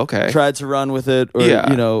like, oh, okay, tried to run with it, or Yeah.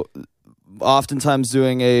 you know, oftentimes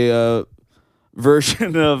doing a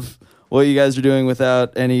version of what you guys are doing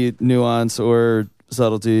without any nuance or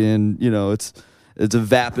subtlety, and you know, it's a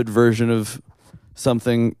vapid version of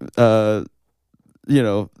something, you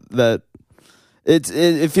know, that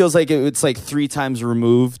it feels like it's like 3 times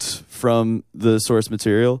removed from the source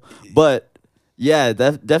material, but yeah,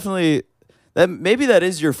 that definitely. That maybe that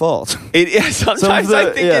is your fault. Sometimes the- I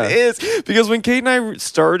think yeah. it is, because when Kate and I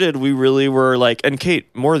started, we really were like, and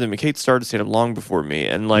Kate more than me. Kate started stand up long before me,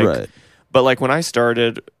 and like, Right. but like when I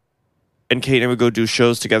started, and Kate and I would go do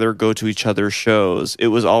shows together, go to each other's shows. It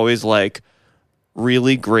was always like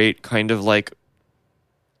really great, kind of like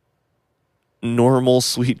normal,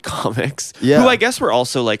 sweet comics. Yeah. Who I guess were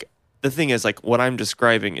also like, the thing is, like what I'm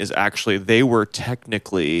describing is actually they were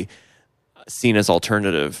technically seen as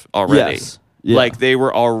alternative already. Yes. Yeah. Like they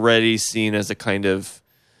were already seen as a kind of,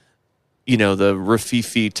 you know, the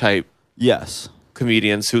Rafifi type Yes.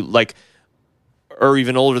 comedians who like, or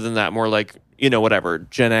even older than that, more like, you know, whatever,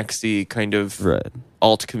 Gen X-y kind of Right.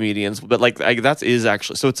 alt comedians. But like that is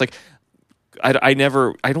actually, so it's like, I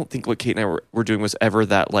don't think what Kate and I were doing was ever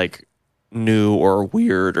that like new or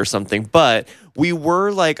weird or something, but we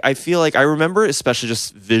were like, I feel like I remember especially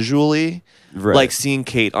just visually, Right. like seeing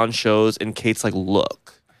Kate on shows and Kate's like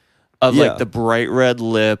look of Yeah. like the bright red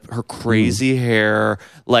lip, her crazy hair,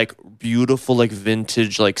 like beautiful like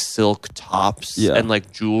vintage like silk tops Yeah. and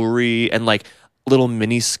like jewelry and like little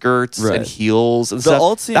mini skirts Right. and heels and The stuff.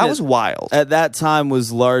 alt scene That at- was wild. At that time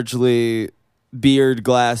was largely beard,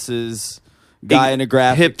 glasses, guy in a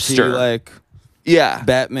graphic tee, hipster. like Yeah.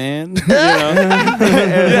 Batman. You know?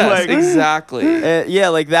 Yes, Like, exactly. yeah,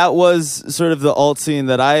 like that was sort of the alt scene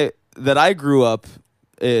that I grew up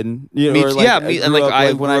in. You know, or like, and like grew up, I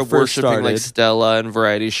when grew I up first worshiping started. like Stella and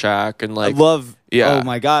Variety Shack and like I love. Yeah. Oh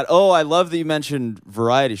my god. Oh, I love that you mentioned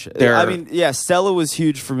Variety Shack. They're- I mean, yeah, Stella was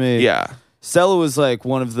huge for me. yeah Stella was like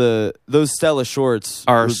one of those Stella shorts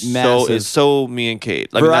are were so massive. it's so me and Kate.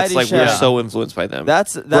 I mean Variety that's like we're Shack. so influenced by them.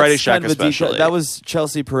 That's Variety Shack kind of a deep, especially. that was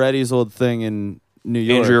Chelsea Peretti's old thing in New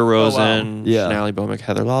York. Andrea Rosen, Yeah. Shanali Bomick,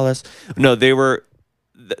 Heather Lawless. No, they were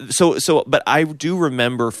so but I do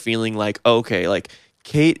remember feeling like, okay, like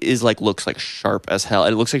Kate is like looks like sharp as hell.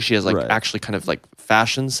 And it looks like she has like Right. actually kind of like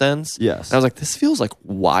fashion sense. Yes. And I was like, this feels like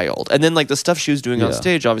wild. And then like the stuff she was doing on Yeah.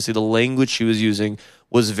 stage, obviously the language she was using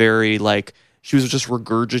was very like she was just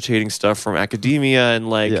regurgitating stuff from academia and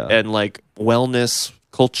like Yeah. and like wellness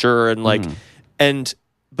culture and like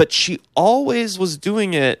but she always was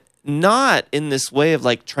doing it not in this way of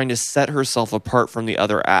like trying to set herself apart from the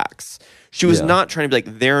other acts. She was Yeah. not trying to be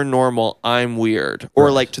like they're normal, I'm weird, or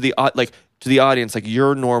Right. like to the audience like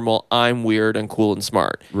you're normal, I'm weird and cool and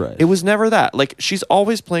smart. Right. It was never that. Like she's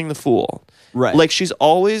always playing the fool. Right. Like she's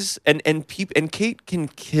always and Kate can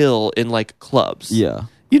kill in like clubs. Yeah.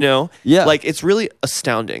 You know? Yeah. Like it's really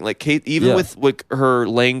astounding. Like Kate, even Yeah. with like her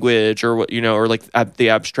language or what, you know, or like the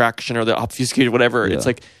abstraction or the obfuscated, whatever, Yeah. it's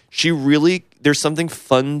like she really, there's something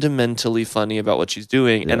fundamentally funny about what she's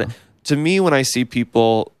doing. Yeah. And to me, when I see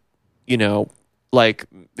people, you know, like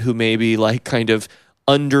who maybe like kind of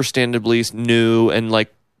understandably new and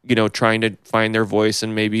like, you know, trying to find their voice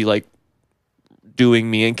and maybe like doing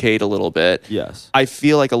me and Kate a little bit. Yes. I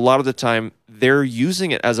feel like a lot of the time they're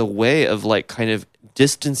using it as a way of like kind of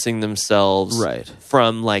distancing themselves Right.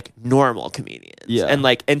 from like normal comedians. Yeah. And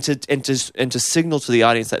like and to signal to the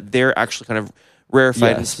audience that they're actually kind of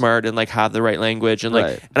rarefied and Yes. smart and like have the right language and like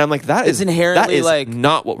Right. and I'm like that It's is inherently, that is like,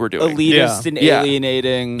 not what we're doing. elitist and Yeah.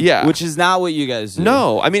 alienating. Yeah. Which is not what you guys do.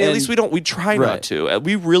 No, I mean, at And- least we try Right. not to.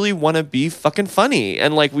 We really want to be fucking funny.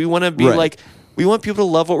 And like, we want to be Right. like, we want people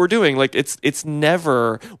to love what we're doing. Like, it's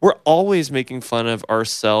never, we're always making fun of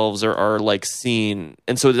ourselves or our like scene.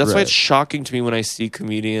 And so that's why Right. it's shocking to me when I see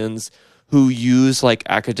comedians who use like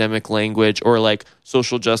academic language or like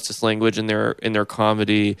social justice language in their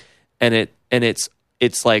comedy. And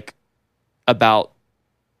it's like about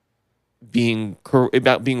being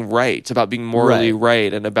right, about being morally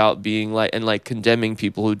right, and about being like and like condemning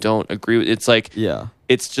people who don't agree with it's like Yeah.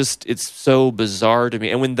 it's so bizarre to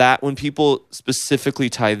me. And when people specifically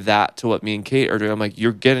tie that to what me and Kate are doing, I'm like,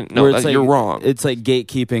 you're Where it's you're wrong. It's like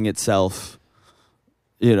gatekeeping itself,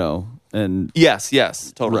 and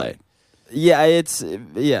yes, totally. right. Yeah, it's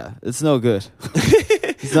no good.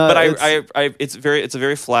 It's not, But it's- it's a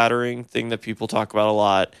very flattering thing that people talk about a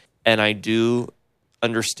lot, and I do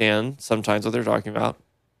understand sometimes what they're talking about.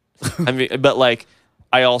 I mean, but like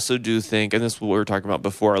I also do think, and this is what we were talking about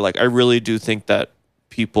before, like I really do think that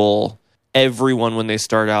everyone when they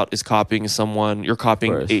start out is copying someone. You're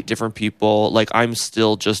copying course. 8 different people. Like I'm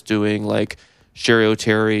still just doing like Sherry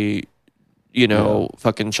O'Terry,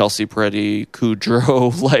 fucking Chelsea Peretti,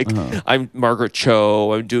 Kudrow, like I'm Margaret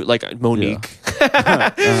Cho, I'm doing like Monique.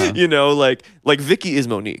 Like Vicky is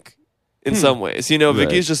Monique in some ways. Vicky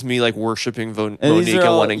Right. is just me like worshiping and Monique these are and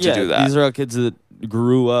all- wanting to do that. These are all kids that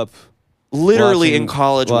grew up, Literally watching- in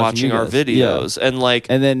college watching watching you our guys. videos and like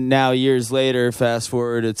and then now years later, fast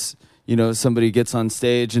forward, it's somebody gets on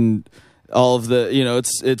stage and all of the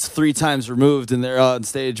it's 3 times removed, and they're on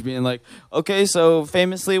stage being like, okay, so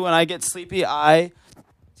famously when I get sleepy, I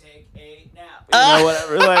take a nap,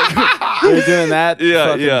 whatever. Like they're doing that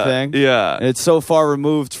fucking thing. Yeah. And it's so far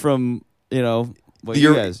removed from what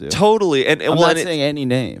you guys do. Totally. And I'm not saying any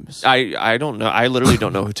names. I don't know. I literally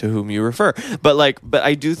don't know to whom you refer. But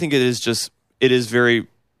I do think it is very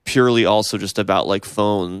purely also just about like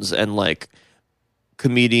phones and like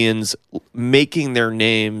comedians making their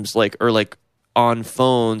names like on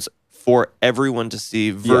phones for everyone to see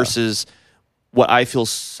versus what I feel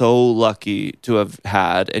so lucky to have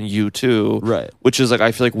had, and you too, Right. Which is like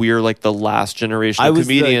I feel like we are like the last generation of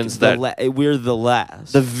comedians we're the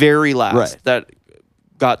last. the very last Right. that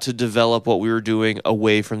got to develop what we were doing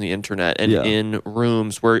away from the internet and Yeah. in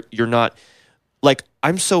rooms where you're not like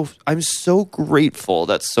I'm so grateful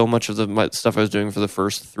that so much of my stuff I was doing for the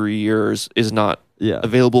first 3 years is not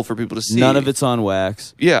available for people to see. None of it's on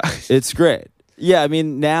wax. Yeah. It's great. Yeah, I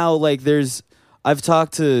mean now like I've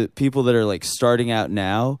talked to people that are like starting out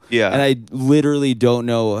now, and I literally don't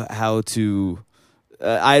know how to.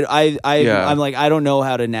 I'm like I don't know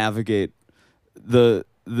how to navigate the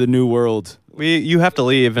new world. You have to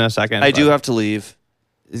leave in a second. I do have to leave.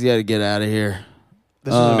 He's got to get out of here.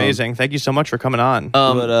 This is amazing. Thank you so much for coming on.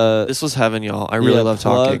 But This was heaven, y'all. I really love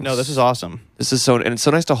talking. plugs. No, this is awesome. This is and it's so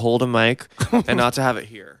nice to hold a mic and not to have it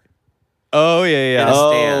here. Oh yeah. In a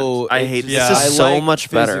stand. I hate it's this. just- is so I like much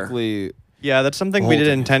better. physically- Yeah, that's something we did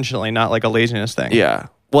Holding it. intentionally, not like a laziness thing. Yeah.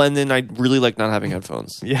 Well, and then I really like not having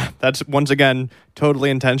headphones. Yeah, that's once again totally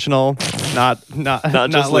intentional, not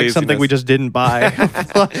just like something laziness. we just didn't buy.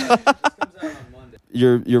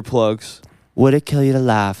 Your plugs. Would it kill you to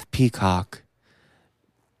laugh? Peacock.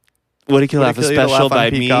 Would it kill you to laugh? A Kill You to special Laugh on by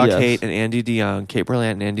Peacock? me, Yes. Kate, and Andy DeYoung. Kate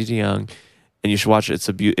Berlant and Andy DeYoung. And you should watch it.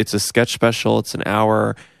 It's a sketch special. It's an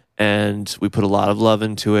hour, and we put a lot of love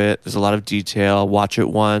into it. There's a lot of detail. Watch it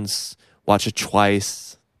once, watch it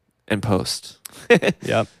twice, and post.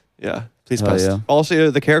 Yep. Yeah, please Hell post. yeah.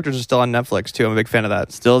 Also, the characters are still on Netflix too. I'm a big fan of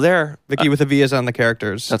that. Still there. Vicky with a V is on the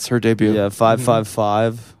characters. That's her debut. Yeah,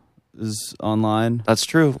 555 is online. That's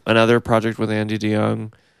true. Another project with Andy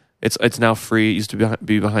DeYoung. It's now free. It used to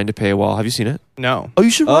be behind a paywall. Have you seen it? No. Oh,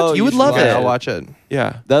 you should watch. Oh, you you would should love watch it. Yeah, I'll watch it.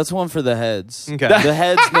 Yeah. That's one for the heads. Okay. The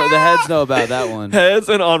heads know about that one. Heads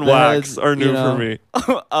and on The wax heads, are new you know. for me.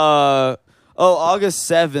 August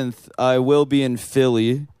 7th, I will be in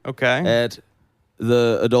Philly Okay. at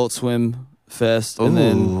the Adult Swim Fest, and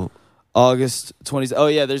then August 20th. Oh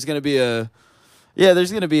yeah, there's gonna be a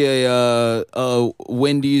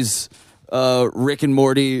Wendy's Rick and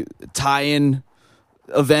Morty tie-in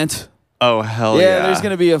event. Oh hell yeah! There's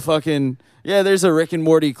gonna be there's a Rick and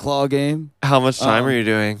Morty claw game. How much time are you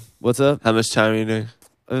doing? What's up? How much time are you doing?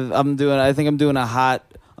 I'm doing a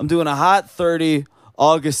hot 30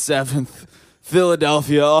 August 7th,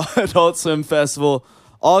 Philadelphia Adult Swim Festival.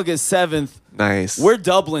 August 7th. Nice. We're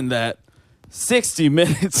doubling that. 60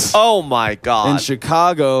 minutes Oh my god! in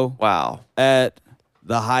Chicago Wow. at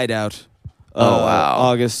the Hideout. Oh, wow.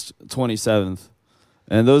 August 27th.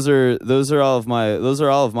 And those are all of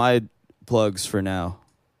my plugs for now.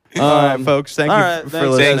 All right, folks. Thank all you right, for thanks.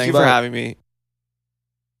 listening. Thank you for having me.